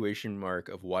punctuation mark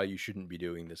of why you shouldn't be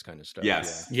doing this kind of stuff.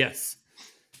 Yes. Yeah. Yes.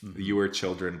 You are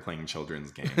children playing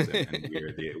children's games, and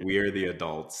we are the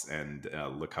adults, and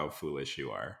look how foolish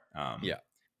you are.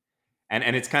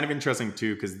 And it's kind of interesting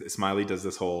too, because Smiley does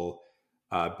this whole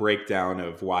breakdown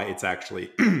of why it's actually.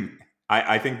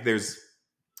 I think there's.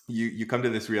 You come to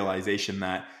this realization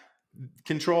that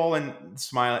Control and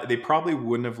Smiley, they probably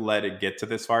wouldn't have let it get to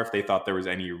this far if they thought there was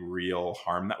any real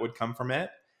harm that would come from it.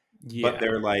 Yeah. But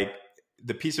they're like,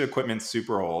 the piece of equipment's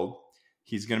super old.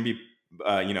 He's going to be,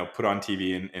 put on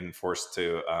TV and forced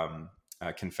to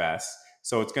confess.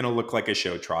 So it's going to look like a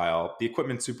show trial. The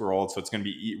equipment's super old, so it's going to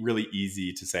be really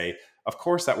easy to say, of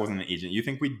course that wasn't an agent. You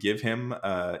think we'd give him,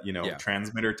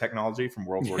 transmitter technology from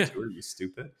World War II? Are you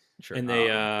stupid? Sure. And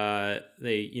they're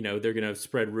going to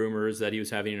spread rumors that he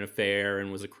was having an affair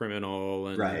and was a criminal,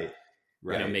 and right.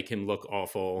 Make him look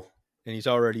awful. And he's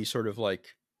already sort of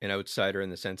like an outsider in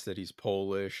the sense that he's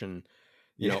Polish, and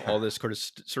all this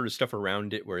sort of stuff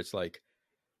around it, where it's like,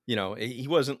 he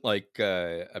wasn't like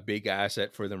a big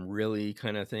asset for them, really,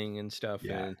 kind of thing and stuff.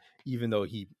 Yeah. And even though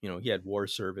he had war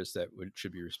service that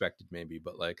should be respected, maybe,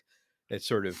 but like it's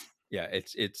sort of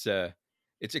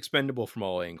it's expendable from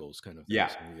all angles, kind of thing. Yeah.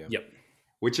 So, Yep.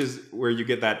 Which is where you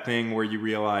get that thing where you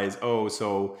realize,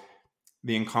 so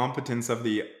the incompetence of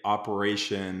the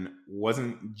operation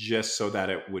wasn't just so that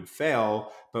it would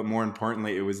fail, but more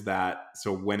importantly, it was that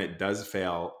so when it does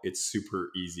fail, it's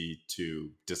super easy to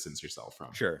distance yourself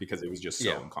from. Sure. Because it was just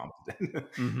so incompetent.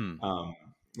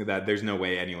 Mm-hmm. That there's no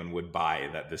way anyone would buy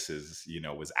that this is,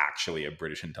 was actually a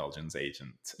British intelligence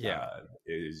agent. Yeah.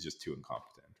 It is just too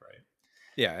incompetent, right?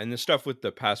 Yeah, and the stuff with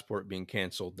the passport being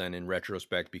canceled then in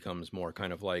retrospect becomes more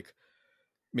kind of like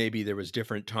maybe there was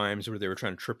different times where they were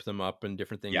trying to trip them up and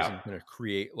different things and kind of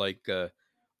create like a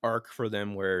arc for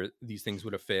them where these things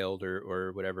would have failed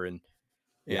or whatever. And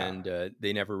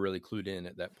they never really clued in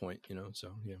at that point,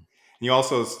 so yeah. You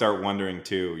also start wondering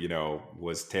too,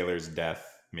 was Taylor's death,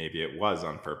 maybe it was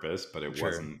on purpose, but it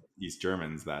wasn't East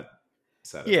Germans that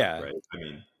set it up, right? I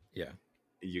mean,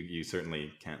 you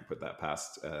certainly can't put that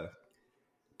past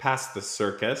the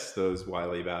circus, those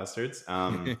wily bastards.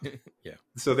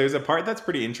 So there's a part that's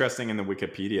pretty interesting in the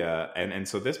Wikipedia, and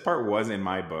so this part was in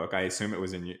my book. I assume it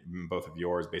was in both of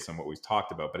yours based on what we've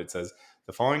talked about, but it says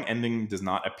the following ending does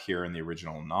not appear in the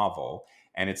original novel,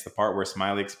 and it's the part where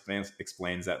Smiley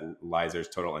explains that Lyser's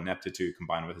total ineptitude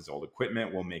combined with his old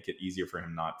equipment will make it easier for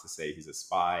him not to say he's a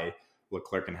spy.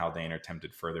 Leclerc and Haldane are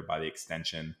tempted further by the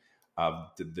extension of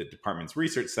the department's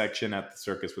research section at the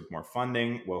circus with more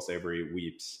funding, whilst Avery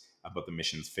weeps about the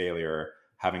mission's failure.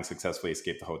 Having successfully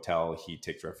escaped the hotel, he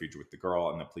takes refuge with the girl,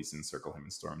 and the police encircle him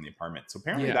and storm the apartment. So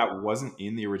apparently that wasn't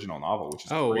in the original novel, which is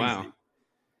crazy. Wow.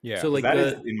 Yeah. So like that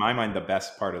is, in my mind, the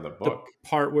best part of the book. The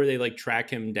part where they like track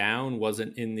him down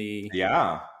wasn't in the...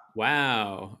 Yeah.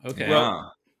 Wow. Okay.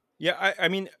 Well, yeah, I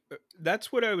mean,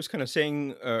 that's what I was kind of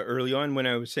saying early on when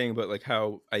I was saying about like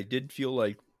how I did feel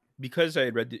like, because I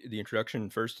had read the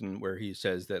introduction first and where he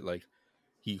says that like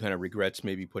he kind of regrets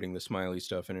maybe putting the Smiley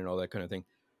stuff in and all that kind of thing.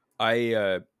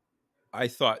 I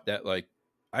thought that like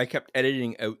I kept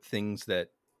editing out things that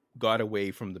got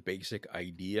away from the basic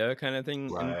idea kind of thing.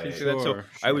 Right. So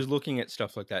I was looking at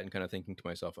stuff like that and kind of thinking to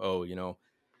myself, oh,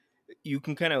 you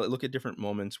can kind of look at different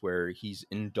moments where he's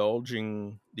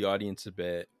indulging the audience a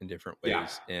bit in different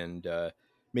ways and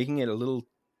making it a little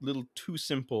too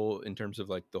simple in terms of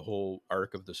like the whole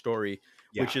arc of the story,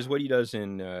 which is what he does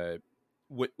in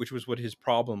which was what his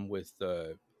problem with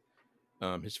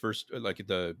his first like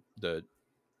the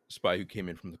Spy Who Came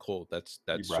In From the Cold. That's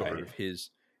sort of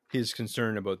his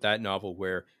concern about that novel,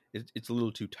 where it's a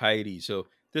little too tidy. So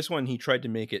this one he tried to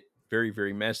make it very,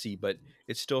 very messy, but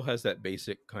it still has that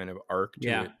basic kind of arc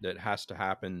to it that has to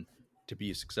happen to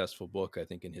be a successful book, I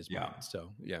think, in his mind.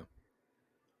 So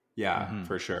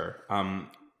for sure.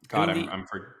 God, I'm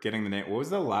forgetting the name. What was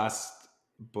the last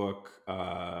book?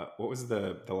 What was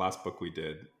the last book we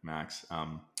did, Max?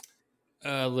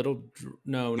 Silverview.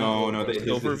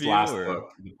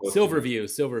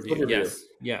 Yes.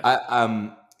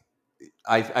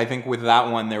 I think with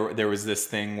that one there was this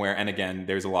thing where, and again,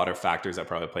 there's a lot of factors that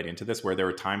probably played into this, where there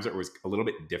were times it was a little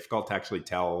bit difficult to actually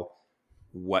tell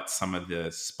what some of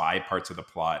the spy parts of the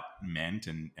plot meant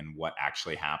and what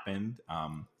actually happened.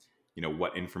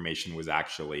 What information was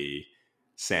actually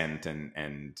sent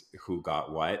and who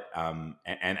got what.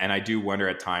 And I do wonder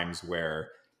at times where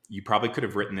you probably could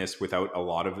have written this with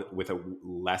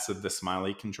less of the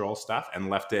Smiley control stuff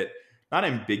and left it not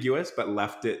ambiguous, but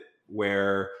left it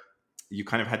where you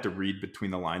kind of had to read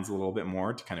between the lines a little bit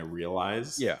more to kind of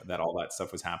realize that all that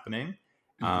stuff was happening.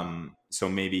 So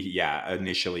maybe,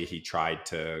 initially he tried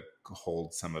to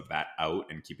hold some of that out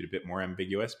and keep it a bit more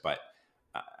ambiguous, but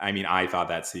I mean, I thought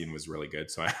that scene was really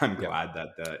good, so I'm glad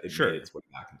that it made its way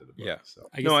back into the book. Yeah. So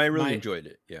I really enjoyed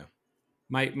it. Yeah.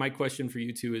 My question for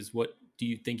you two is, what do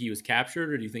you think he was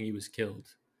captured or do you think he was killed?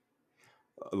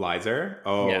 Lyser?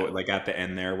 Like at the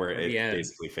end there where it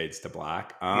basically fades to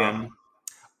black.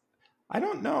 I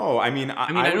don't know. I mean,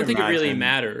 I don't think it really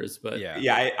matters, but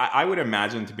I would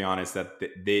imagine, to be honest, that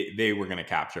they were going to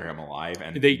capture him alive,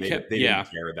 and they didn't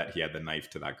care that he had the knife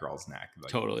to that girl's neck. Like,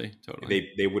 totally.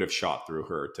 They would have shot through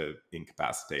her to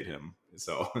incapacitate him.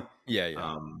 So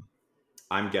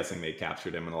I'm guessing they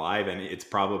captured him alive, and it's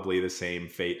probably the same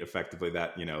fate, effectively,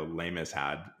 that Lamis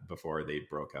had before they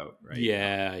broke out, right?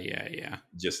 Yeah.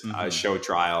 Just a show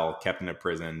trial, kept in a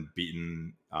prison,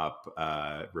 beaten up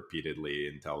repeatedly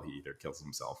until he either kills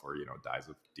himself or dies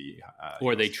of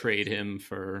or they trade him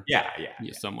for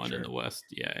someone in the West.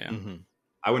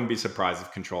 I wouldn't be surprised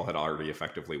if Control had already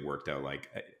effectively worked out, like,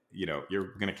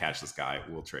 you're gonna catch this guy,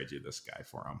 we'll trade you this guy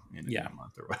for him in a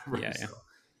month or whatever.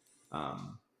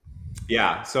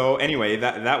 So anyway,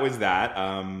 that was that.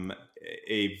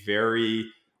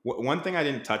 One thing I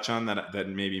didn't touch on that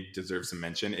maybe deserves some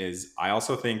mention is I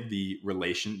also think the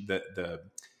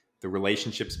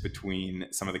relationships between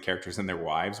some of the characters and their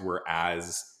wives were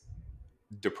as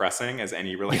depressing as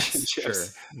any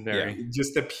relationships. Very.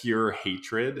 Just the pure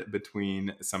hatred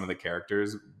between some of the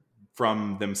characters,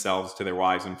 from themselves to their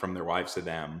wives and from their wives to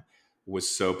them, was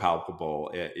so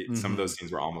palpable. Some of those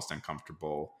scenes were almost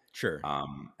uncomfortable. Sure.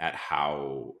 At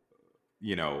how,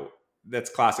 that's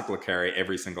classic Le Carre.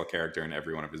 Every single character in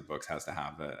every one of his books has to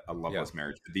have a loveless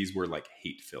marriage. But these were like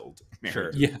hate-filled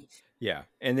marriages. Sure. Yeah.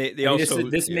 And they also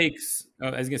this makes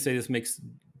I was gonna say this makes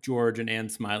George and Anne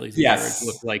Smiley's Yes.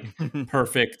 marriage look like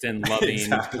perfect and loving.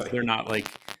 Exactly. Because they're not like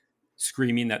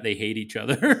screaming that they hate each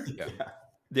other.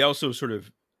 They also sort of,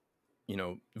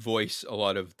 voice a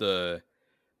lot of the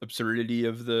absurdity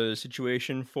of the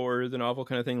situation for the novel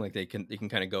kind of thing. Like they can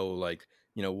kind of go like,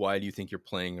 why do you think you're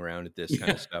playing around at this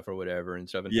kind of stuff or whatever and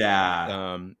stuff.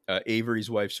 And, Avery's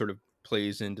wife sort of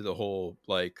plays into the whole,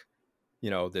 like,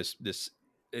 this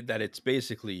that it's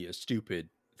basically a stupid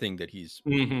thing that he's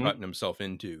gotten himself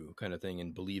into kind of thing,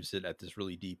 and believes it at this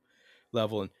really deep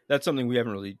level. And that's something we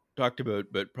haven't really talked about,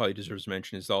 but probably deserves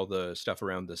mention, is all the stuff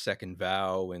around the second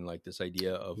vow and like this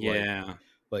idea of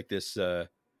like this,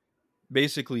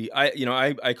 basically,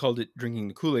 I called it drinking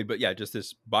the Kool-Aid, but just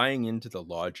this buying into the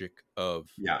logic of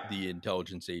the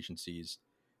intelligence agencies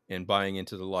and buying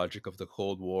into the logic of the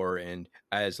Cold War and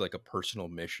as like a personal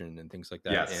mission and things like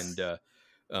that. Yes.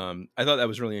 And I thought that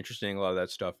was really interesting, a lot of that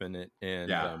stuff in it,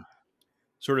 and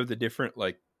sort of the different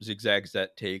like zigzags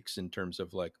that takes in terms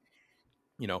of like,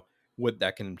 what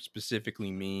that can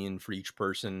specifically mean for each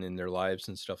person in their lives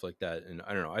and stuff like that. And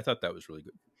I don't know, I thought that was really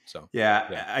good. So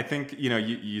I think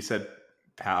you said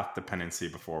path dependency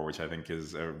before, which I think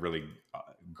is a really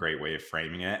great way of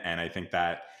framing it, and I think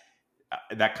that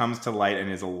comes to light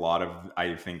and is a lot of,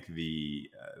 I think, the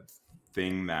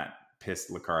thing that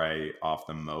pissed Le Carre off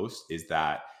the most is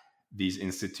that these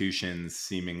institutions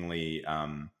seemingly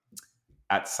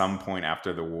at some point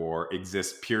after the war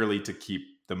exist purely to keep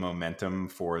the momentum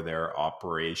for their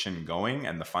operation going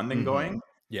and the funding going.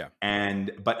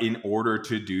 But in order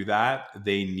to do that,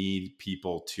 they need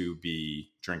people to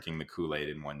be drinking the Kool-Aid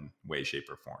in one way, shape,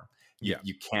 or form.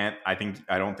 You can't, I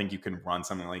don't think you can run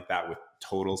something like that with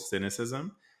total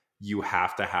cynicism. You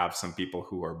have to have some people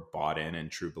who are bought in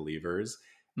and true believers,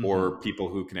 or people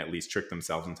who can at least trick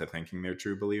themselves into thinking they're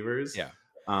true believers.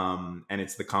 And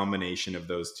it's the combination of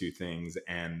those two things.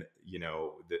 And,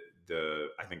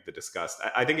 I think the disgust,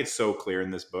 I think it's so clear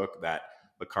in this book that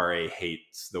Le Carre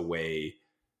hates the way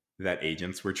that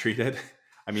agents were treated.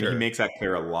 I mean, he makes that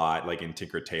clear a lot, like in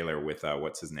Tinker Tailor with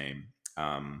what's his name?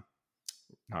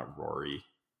 Not Rory.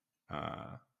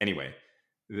 Anyway,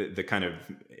 the kind of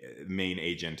main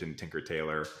agent in Tinker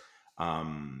Tailor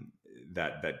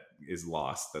that is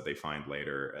lost, that they find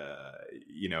later.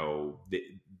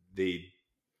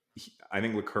 I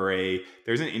think Le Carre,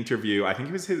 there's an interview, I think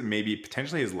it was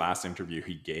potentially his last interview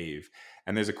he gave,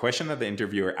 and there's a question that the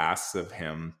interviewer asks of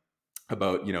him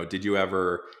about, did you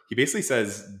ever, he basically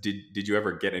says, did you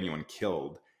ever get anyone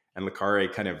killed? And Le Carre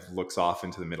kind of looks off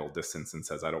into the middle distance and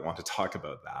says, I don't want to talk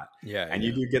about that.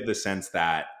 You do get the sense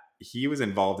that he was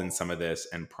involved in some of this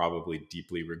and probably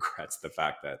deeply regrets the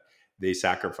fact that they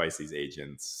sacrificed these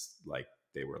agents like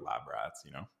they were lab rats,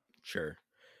 Sure.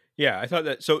 Yeah, I thought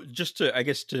that. So just to, I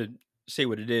guess, to say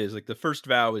what it is, like the first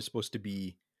vow is supposed to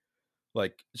be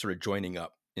like sort of joining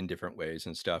up in different ways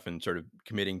and stuff, and sort of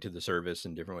committing to the service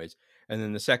in different ways. And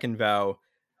then the second vow,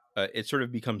 it sort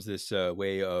of becomes this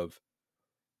way of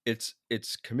it's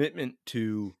commitment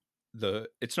to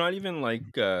it's not even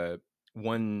like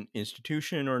one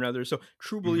institution or another. So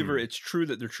true believer, it's true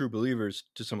that they're true believers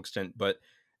to some extent, but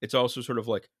it's also sort of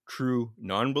like true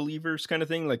non-believers kind of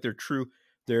thing. Like they're true.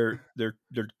 They're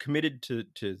committed to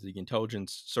the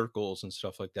intelligence circles and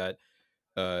stuff like that,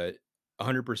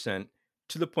 100%,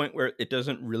 to the point where it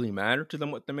doesn't really matter to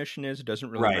them what the mission is. It doesn't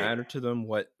really matter to them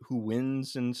who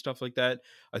wins and stuff like that.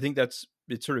 I think it's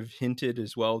sort of hinted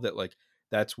as well that like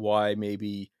that's why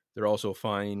maybe they're also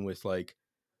fine with like,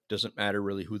 doesn't matter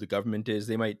really who the government is.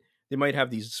 They might have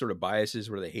these sort of biases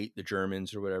where they hate the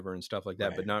Germans or whatever and stuff like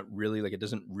that, but not really. Like it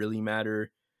doesn't really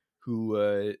matter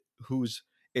who's.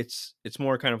 It's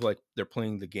more kind of like they're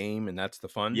playing the game and that's the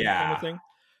fun kind of thing.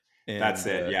 And, that's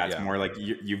it. It's more like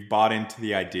you've bought into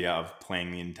the idea of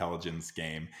playing the intelligence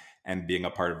game and being a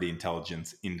part of the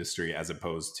intelligence industry, as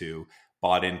opposed to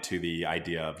bought into the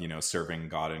idea of, serving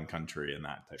God and country and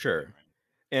that type of thing.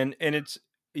 Right? And it's,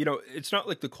 it's not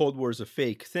like the Cold War is a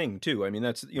fake thing too. I mean,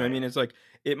 that's, I mean, it's like,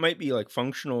 it might be like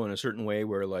functional in a certain way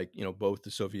where like, both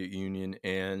the Soviet Union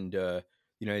and the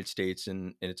United States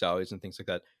and its allies and things like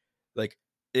that, like,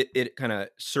 it kind of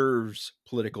serves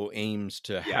political aims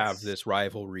to have this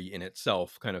rivalry in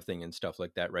itself kind of thing and stuff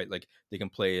like that, right? Like they can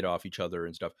play it off each other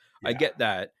and stuff. I get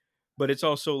that, but it's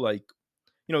also like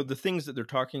the things that they're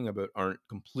talking about aren't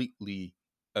completely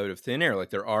out of thin air. Like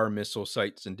there are missile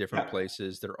sites in different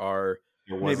places. There are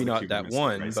maybe not that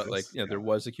one, but like, there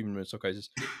was a Cuban Missile Crisis.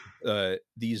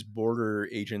 These border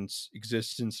agents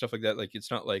exist and stuff like that. Like,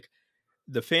 it's not like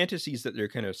the fantasies that they're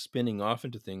kind of spinning off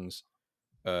into things.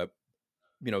 It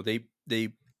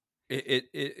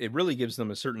really gives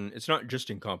them a certain. It's not just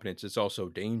incompetence; it's also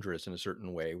dangerous in a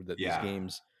certain way that these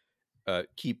games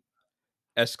keep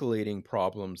escalating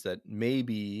problems that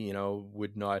maybe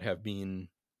would not have been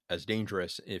as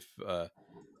dangerous if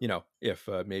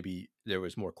maybe there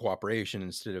was more cooperation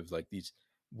instead of like these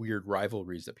weird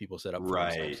rivalries that people set up for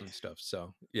themselves and stuff.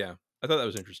 So yeah, I thought that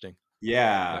was interesting.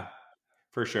 Yeah,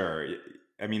 for sure.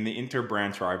 I mean, the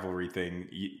interbranch rivalry thing,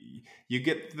 you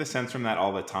get the sense from that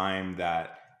all the time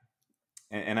that,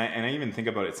 and I even think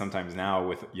about it sometimes now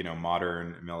with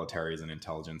modern militaries and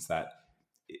intelligence, that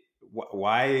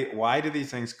why do these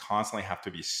things constantly have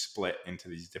to be split into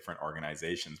these different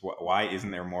organizations? Why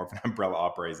isn't there more of an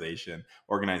umbrella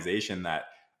organization that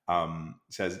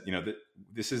says,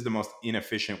 this is the most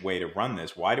inefficient way to run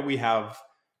this? Why do we have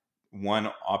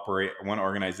one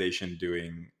organization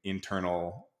doing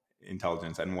internal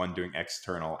intelligence and one doing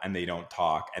external, and they don't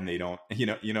talk, and they don't, you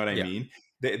know what I mean?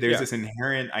 There's this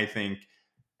inherent, I think,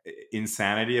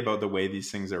 insanity about the way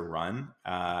these things are run,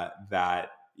 that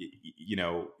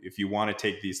if you want to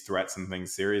take these threats and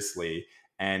things seriously,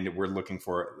 and we're looking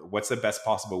for what's the best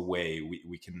possible way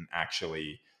we can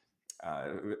actually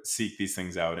seek these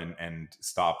things out and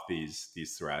stop these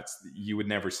threats, you would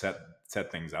never set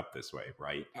things up this way,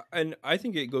 right? And I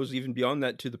think it goes even beyond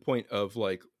that to the point of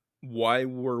like, why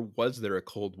was there a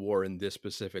Cold War in this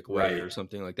specific way, or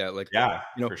something like that? Like,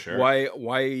 for sure.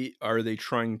 Why are they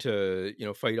trying to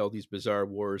fight all these bizarre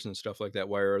wars and stuff like that?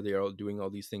 Why are they all doing all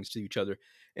these things to each other?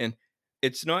 And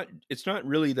it's not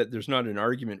really that there's not an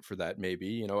argument for that.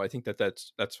 Maybe I think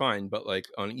that's fine, but like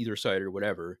on either side or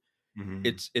whatever,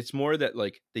 it's more that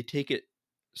like they take it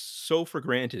so for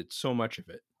granted, so much of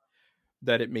it,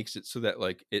 that it makes it so that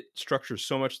like it structures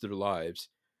so much of their lives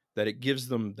that it gives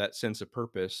them that sense of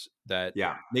purpose that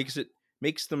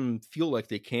makes them feel like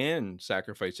they can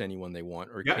sacrifice anyone they want,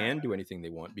 or can do anything they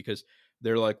want, because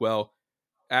they're like, well,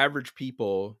 average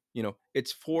people,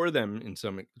 it's for them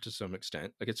to some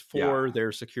extent, like it's for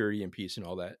their security and peace and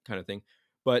all that kind of thing,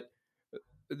 but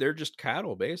they're just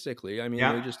cattle basically. I mean,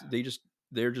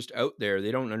 they're just out there.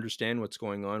 They don't understand what's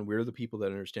going on. We're the people that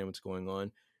understand what's going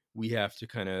on. We have to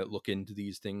kind of look into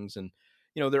these things. And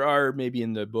there are maybe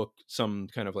in the book some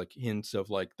kind of like hints of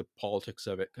like the politics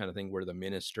of it kind of thing, where the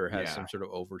minister has some sort of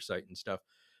oversight and stuff.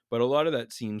 But a lot of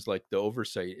that seems like the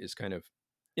oversight is kind of,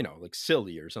 like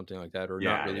silly or something like that, or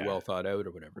not really well thought out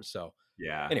or whatever. So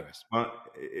anyways. Well,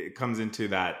 it comes into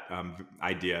that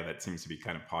idea that seems to be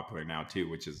kind of popular now too,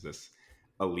 which is this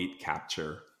elite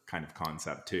capture kind of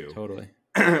concept too. Totally.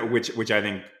 which I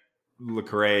think Le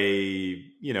Carré,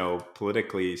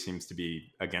 politically seems to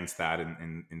be against that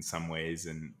in some ways,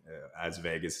 and as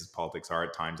vague as his politics are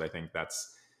at times, I think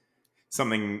that's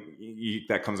something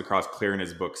that comes across clear in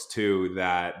his books too.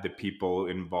 That the people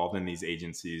involved in these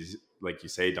agencies, like you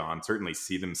say, Don, certainly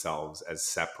see themselves as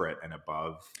separate and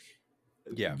above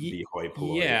the hoi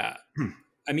polloi. Yeah.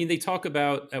 I mean,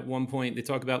 at one point they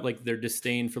talk about like their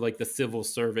disdain for like the civil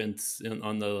servants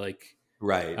on the like.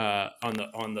 Right. On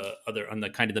the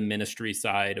kind of the ministry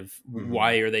side of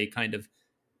why are they kind of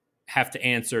have to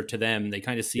answer to them? They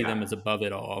kind of see them as above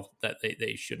it all, that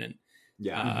they shouldn't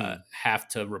have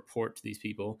to report to these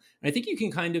people. And I think you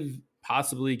can kind of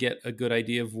possibly get a good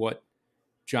idea of what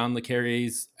John le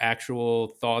Carré's actual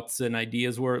thoughts and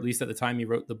ideas were, at least at the time he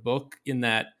wrote the book, in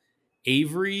that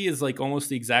Avery is like almost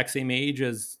the exact same age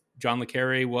as John le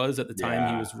Carré was at the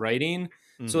time he was writing.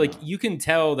 So like you can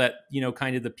tell that,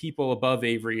 kind of the people above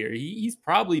Avery, or he's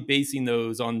probably basing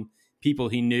those on people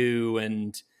he knew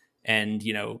and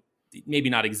maybe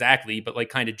not exactly, but like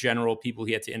kind of general people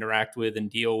he had to interact with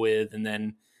and deal with. And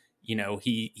then,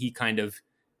 he kind of,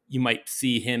 you might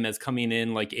see him as coming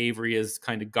in like Avery is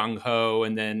kind of gung ho,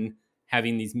 and then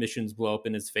having these missions blow up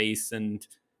in his face, and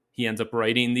he ends up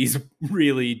writing these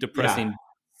really depressing.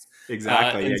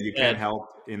 Exactly. You can't help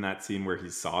in that scene where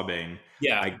he's sobbing.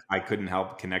 Yeah. I couldn't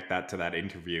help connect that to that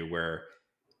interview where,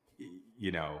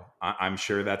 I'm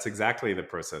sure that's exactly the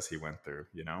process he went through,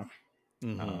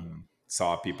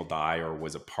 saw people die, or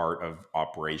was a part of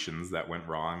operations that went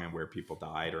wrong and where people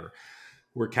died or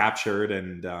were captured.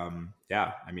 And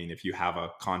I mean, if you have a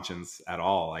conscience at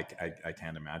all, I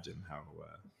can't imagine how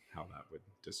that would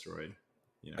destroy.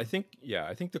 I think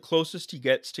the closest he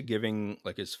gets to giving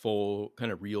like his full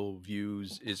kind of real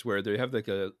views is where they have like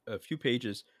a few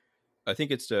pages. I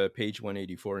think it's page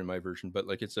 184 in my version, but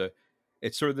like it's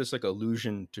it's sort of this like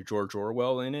allusion to George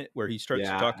Orwell in it, where he starts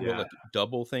to talk about like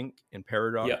double think and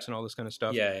paradox and all this kind of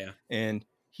stuff. Yeah. And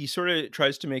he sort of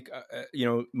tries to make,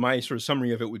 my sort of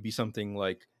summary of it would be something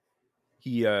like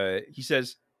he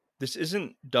says, this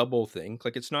isn't double think.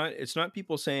 Like it's not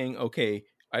people saying, okay,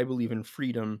 I believe in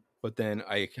freedom, but then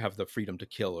I have the freedom to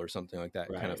kill or something like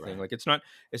that kind of thing. Like it's not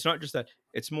just that.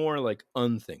 It's more like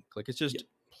unthink. Like it's just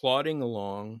plodding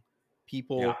along.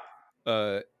 People,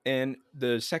 and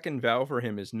the second vow for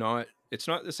him is not. It's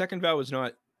not the second vow is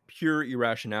not pure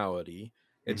irrationality.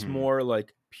 It's more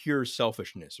like pure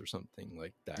selfishness or something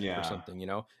like that. Or something.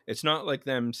 It's not like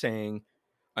them saying,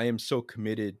 I am so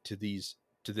committed to this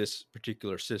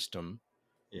particular system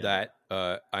that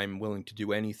I'm willing to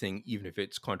do anything, even if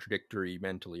it's contradictory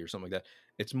mentally or something like that.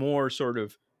 It's more sort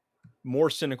of more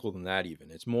cynical than that.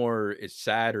 Even it's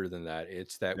sadder than that.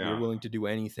 It's that we're willing to do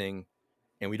anything,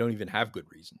 and we don't even have good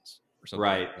reasons or something.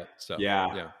 Right. Like that. So,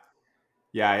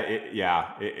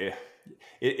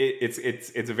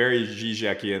 It's a very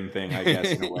Žižekian thing, I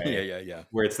guess, in a way. yeah.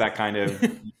 Where it's that kind of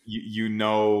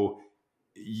you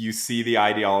see the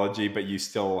ideology, but you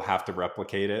still have to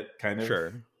replicate it, kind of.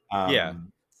 Sure.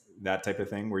 That type of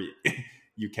thing where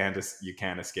you can't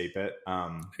escape it.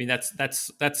 I mean,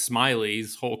 that's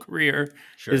Smiley's whole career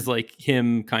Sure. is like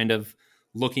him kind of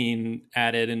looking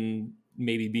at it and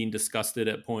maybe being disgusted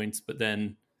at points, but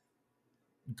then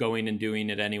going and doing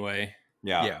it anyway.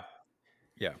 Yeah.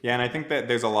 And I think that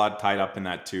there's a lot tied up in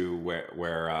that too,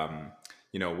 where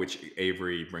which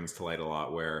Avery brings to light a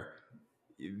lot, where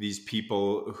these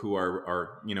people who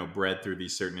are bred through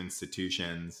these certain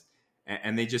institutions,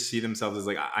 and they just see themselves as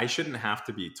like, I shouldn't have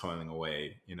to be toiling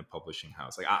away in a publishing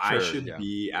house. Like I should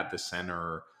be at the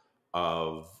center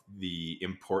of the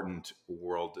important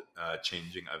world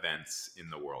changing events in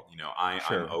the world. I'm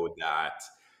owed that.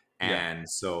 And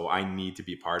so I need to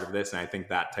be part of this. And I think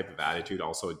that type of attitude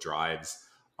also drives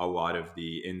a lot of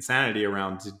the insanity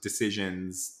around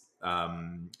decisions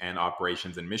and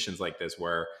operations and missions like this,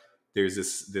 where there's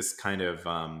this kind of,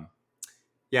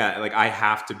 like I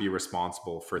have to be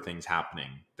responsible for things happening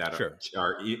that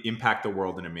are impact the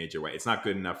world in a major way. It's not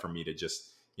good enough for me to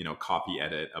just, copy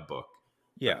edit a book.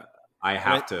 Yeah. I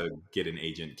have to get an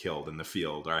agent killed in the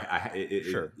field, or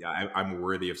I'm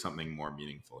worthy of something more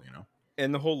meaningful,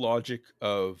 And the whole logic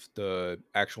of the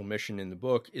actual mission in the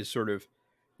book is sort of,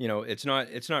 it's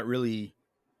not really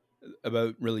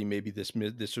about really maybe this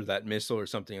or that missile or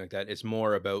something like that. It's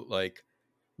more about like,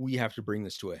 we have to bring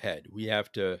this to a head. We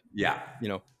have to,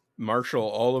 marshal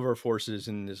all of our forces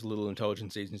in this little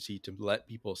intelligence agency to let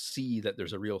people see that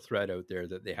there's a real threat out there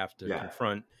that they have to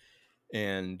confront.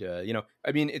 And,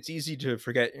 I mean, it's easy to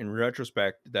forget in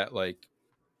retrospect that like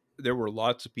there were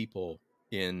lots of people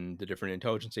in the different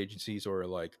intelligence agencies or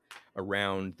like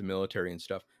around the military and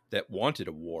stuff that wanted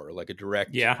a war, like a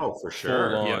direct, for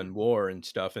sure, full-on war and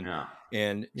stuff.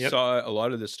 And saw a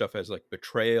lot of this stuff as like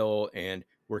betrayal, and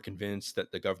were convinced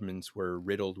that the governments were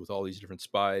riddled with all these different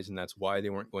spies, and that's why they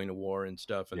weren't going to war and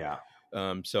stuff.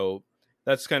 And so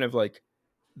that's kind of like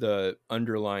the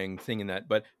underlying thing in that.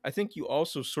 But I think you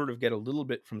also sort of get a little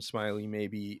bit from Smiley,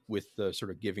 maybe with the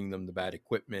sort of giving them the bad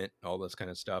equipment, all this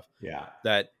kind of stuff.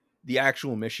 That the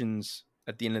actual missions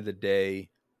at the end of the day,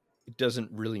 it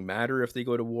doesn't really matter if they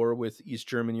go to war with East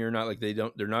Germany or not. Like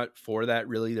they're not for that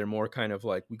really. They're more kind of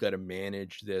like, we got to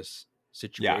manage this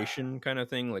situation kind of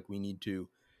thing. Like we need to,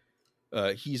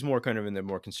 he's more kind of in the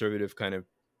more conservative kind of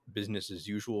business as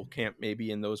usual camp,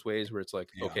 maybe in those ways where it's like,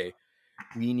 okay,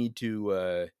 we need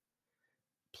to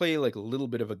play like a little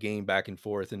bit of a game back and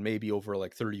forth, and maybe over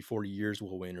like 30-40 years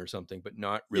we'll win or something, but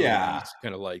not really. It's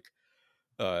kind of like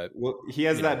he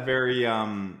has that very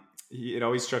it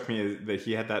always struck me that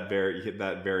he had that very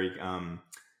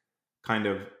kind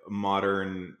of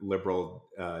modern liberal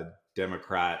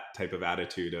Democrat type of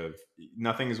attitude of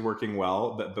nothing is working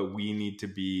well, but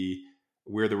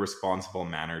we're the responsible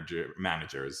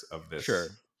managers of this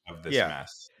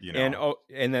mess,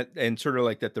 and sort of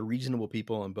like that the reasonable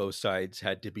people on both sides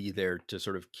had to be there to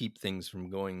sort of keep things from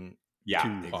going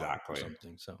too hot or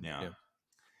something. So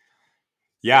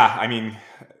I mean,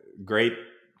 great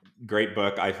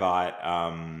book, I thought.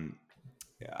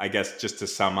 I guess just to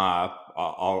sum up,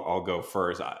 I'll go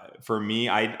first. For me,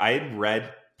 I had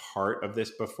read part of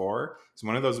this before. It's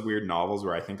one of those weird novels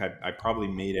where I think I probably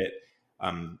made it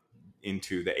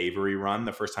into the Avery run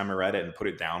the first time I read it and put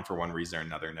it down for one reason or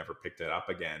another, never picked it up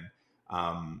again.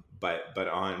 But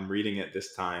on reading it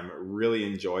this time, really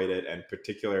enjoyed it, and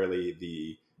particularly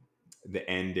the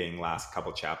ending, last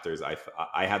couple chapters.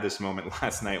 I had this moment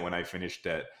last night when I finished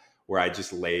it where I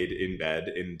just laid in bed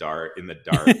in the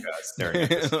dark, staring at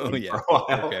this for a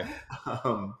while.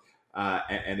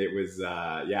 and it was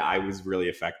I was really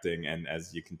affecting. And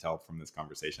as you can tell from this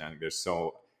conversation, I think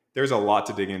there's a lot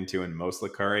to dig into in most Le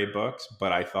Carré books,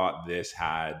 but I thought this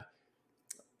had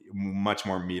much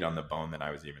more meat on the bone than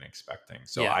I was even expecting.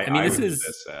 So Yeah, I mean, would give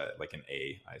this like an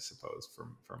A, I suppose,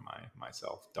 for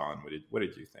myself. Don, what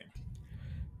did you think?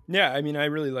 Yeah, I mean, I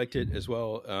really liked it as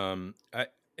well.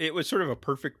 It was sort of a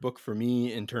perfect book for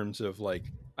me in terms of like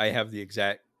I have the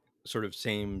exact sort of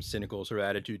same cynical sort of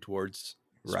attitude towards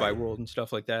Spy World and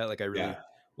stuff like that. Like I really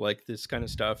like this kind of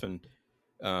stuff, and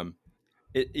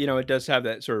it does have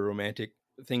that sort of romantic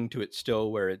thing to it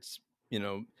still, where it's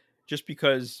just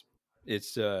because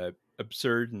it's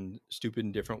absurd and stupid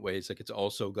in different ways, like it's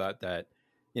also got that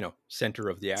center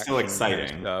of the action, still exciting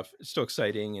kind of stuff. It's still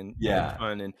exciting and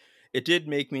fun, and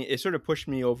it sort of pushed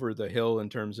me over the hill in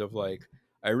terms of like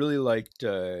I really liked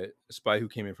Spy Who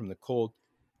Came In From the Cold.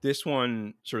 This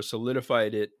one sort of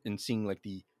solidified it in seeing like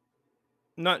the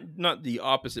not the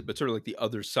opposite, but sort of like the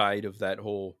other side of that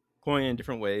whole coin in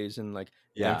different ways, and like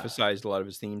emphasized a lot of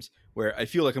his themes, where I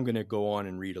feel like I'm going to go on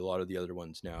and read a lot of the other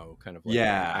ones now, kind of like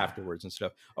afterwards and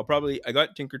stuff. I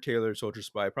got Tinker Tailor Soldier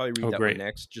Spy. I'll probably read that one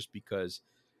next, just because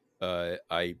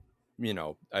I've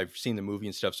seen the movie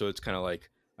and stuff, so it's kind of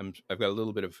like I've got a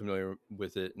little bit of familiar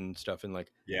with it and stuff, and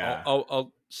like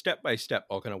I'll step by step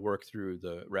I'll kind of work through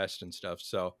the rest and stuff.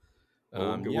 So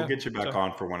we'll get you back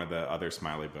on for one of the other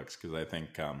Smiley books, because I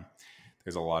think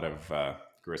there's a lot of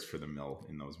grist for the mill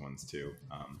in those ones too.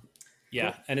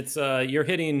 And it's you're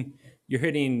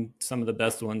hitting some of the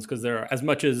best ones, because there are, as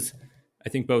much as I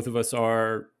think both of us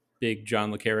are big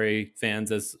John Le Carré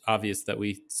fans, as obvious that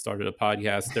we started a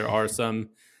podcast,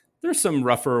 there's some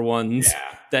rougher ones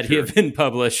that have been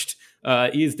published.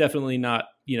 He's definitely not,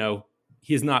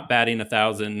 he's not batting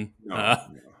 1,000.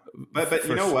 But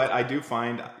you know what? I do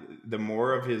find the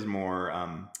more of his more,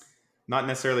 not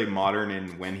necessarily modern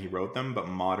in when he wrote them, but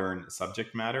modern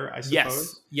subject matter, I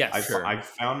suppose. Yes. I've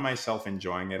found myself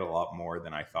enjoying it a lot more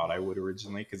than I thought I would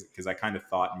originally, because I kind of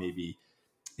thought maybe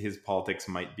his politics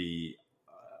might be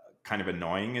kind of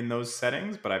annoying in those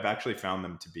settings, but I've actually found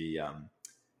them to be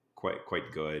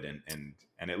quite good, and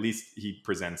at least he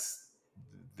presents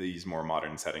these more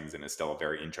modern settings in still a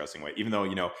very interesting way, even though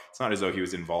it's not as though he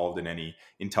was involved in any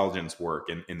intelligence work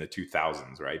in the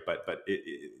 2000s, right? But I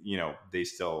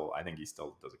think he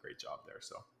still does a great job there.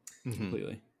 So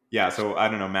completely. So I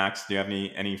don't know, Max, do you have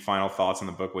any final thoughts on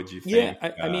the book? What do you think?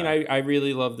 I mean, I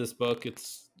really love this book.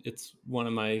 It's one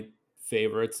of my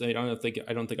favorites. I don't think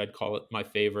I'd call it my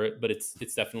favorite, but it's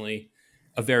definitely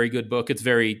a very good book. It's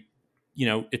very,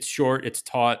 it's short, it's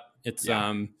taut, it's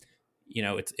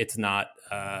it's not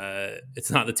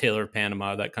the Tailor of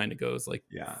Panama that kind of goes like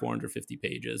 450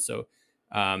 pages. So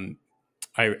I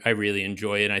really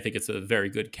enjoy it. And I think it's a very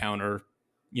good counter,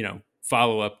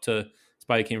 follow up to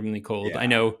Spy Who Came From the Cold. I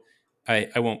know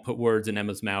I won't put words in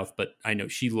Emma's mouth, but I know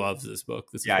she loves this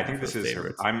book. This is I think this is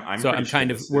favorites.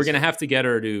 We're going to have to get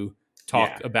her to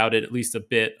talk about it at least a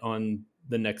bit on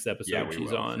the next episode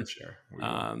she's on. For sure.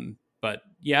 But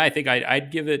I think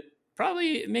I'd give it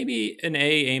probably maybe an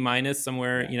A minus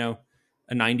somewhere,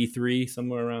 a 93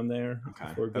 somewhere around there. Okay,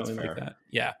 if we're going fair. like that.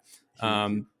 Yeah.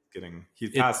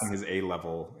 He's passing his A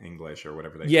level English or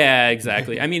whatever they call it.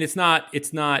 Exactly. I mean, it's not,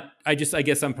 I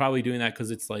guess I'm probably doing that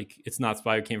because it's not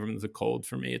Spy Who Came From the Cold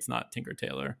for me. It's not Tinker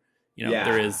Tailor. He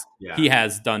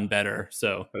has done better.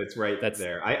 So, but it's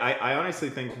there. I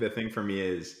honestly think the thing for me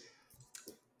is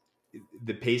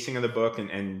the pacing of the book,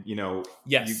 and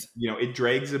it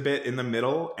drags a bit in the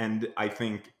middle, and I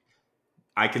think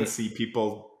I can see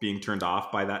people being turned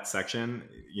off by that section.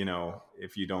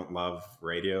 If you don't love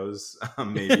radios,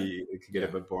 maybe it could get a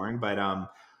bit boring. But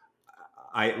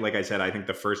like I said, I think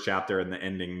the first chapter and the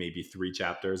ending, maybe 3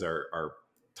 chapters, are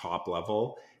top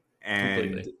level, and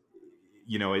completely.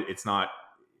 It's not.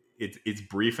 It's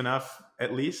brief enough,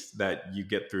 at least, that you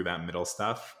get through that middle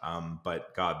stuff.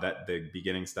 But God, that the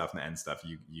beginning stuff and the end stuff,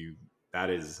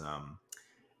 that is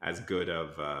as good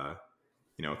of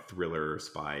thriller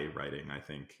spy writing, I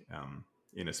think,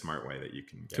 in a smart way that you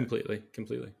can get.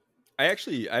 Completely.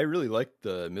 I really liked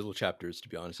the middle chapters, to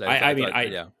be honest. No,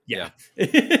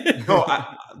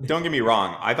 don't get me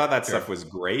wrong. I thought that stuff was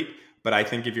great, but I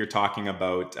think if you're talking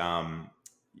about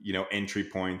entry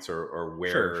points or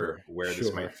where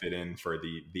this might fit in for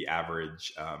the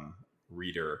average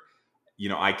reader,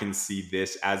 I can see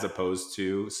this as opposed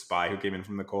to Spy Who Came In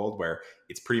From the Cold, where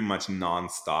it's pretty much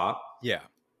nonstop.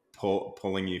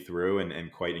 Pulling you through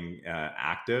and quite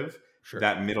active. Sure.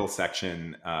 That middle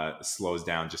section slows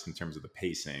down just in terms of the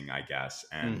pacing, I guess.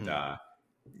 And the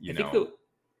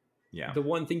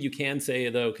one thing you can say,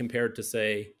 though, compared to,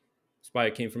 say, Spy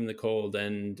Who Came from the Cold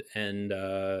and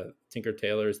Tinker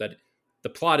Tailor is that the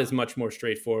plot is much more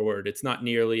straightforward. It's not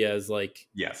nearly as like,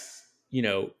 Yes. you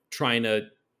know, trying to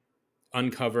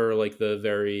uncover like the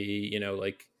very, you know,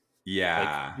 like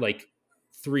Yeah. like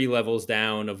 3 levels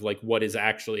down of like what is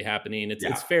actually happening. It's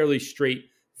Yeah. it's fairly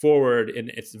straightforward, and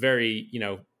it's very, you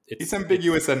know, It's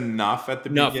ambiguous enough at the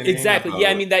beginning. Exactly. Yeah,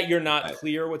 I about- mean that you're not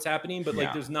clear what's happening, but like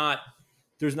Yeah.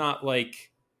 there's not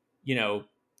like, you know,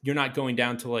 you're not going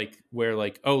down to like where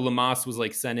like, oh, Lamas was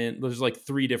like sent in. There's like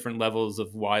 3 different levels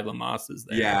of why Lamas is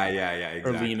there. Yeah,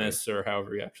 exactly. Or Lemus, or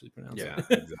however you actually pronounce Yeah,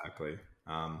 it. exactly.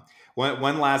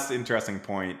 One last interesting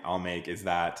point I'll make is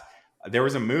that there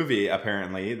was a movie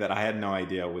apparently that I had no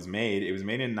idea was made. It was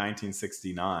made in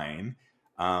 1969.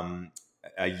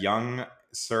 A young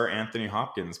Sir Anthony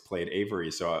Hopkins played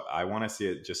Avery. So I want to see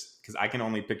it just because I can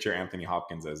only picture Anthony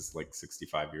Hopkins as like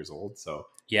 65 years old. So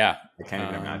Yeah. I can't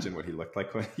even imagine what he looked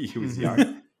like when he was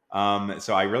young.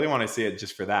 So I really want to see it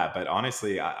just for that. But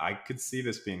honestly, I could see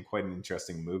this being quite an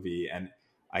interesting movie. And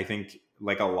I think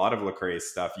like a lot of Lecrae's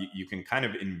stuff, you can kind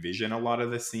of envision a lot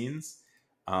of the scenes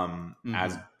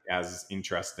as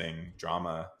interesting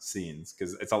drama scenes,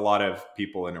 because it's a lot of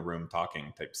people in a room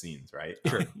talking type scenes, right?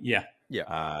 Sure. Yeah.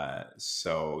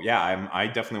 So yeah, I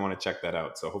definitely want to check that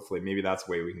out. So hopefully maybe that's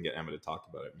the way we can get Emma to talk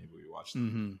about it. Maybe we watch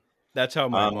it. That's how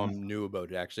my mom knew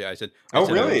about it. Actually, I said, "Oh,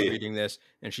 I really?" was reading this,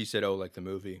 and she said, "Oh, like the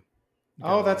movie."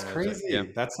 Oh, that's And I was like, crazy. yeah.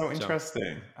 That's so So,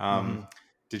 interesting.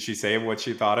 Did she say what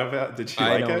she thought of it? Did she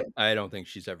like it? I don't think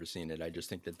she's ever seen it. I just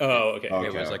think that Oh, okay.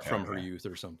 it was like from her youth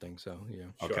or something. So yeah.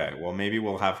 Okay, well maybe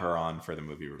we'll have her on for the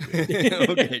movie review.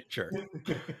 Okay, sure.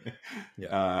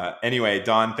 Anyway,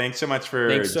 Don, thanks so much for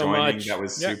Thanks so joining. much. That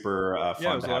was Yeah. super Yeah, it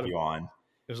fun was to a lot have of- you on.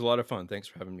 It was a lot of fun. Thanks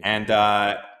for having me.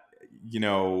 And you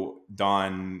know,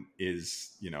 Don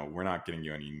is, you know, we're not getting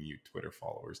you any new Twitter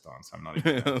followers, Don. So I'm not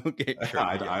even. Okay, sure.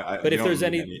 But you if don't there's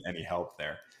need any help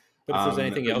there. But if there's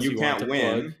anything but else you you can't want to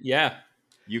win. plug, yeah.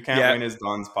 You Can't Yeah. Win is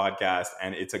Don's podcast,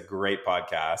 and it's a great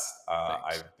podcast.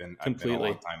 I've been a Completely.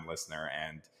 long time listener,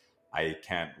 and I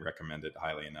can't recommend it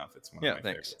highly enough. It's one Yeah, of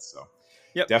my thanks. favorites. So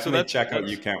Yep, so definitely that's- check out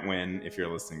that's- You Can't Win if you're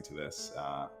listening to this.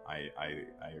 I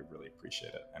really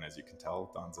appreciate it, and as you can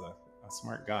tell, Don's a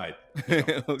smart guy.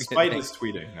 Okay, Despite thanks. his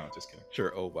tweeting. No, just kidding.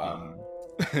 Sure. Oh wow.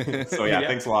 So yeah,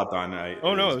 thanks a lot, Don. It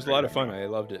was a lot of fun. I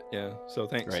loved it. Yeah. So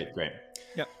thanks. Great.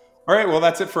 Yeah. All right, well,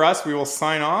 that's it for us. We will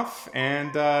sign off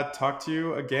and talk to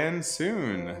you again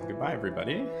soon. Goodbye,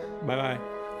 everybody. Bye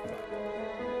bye.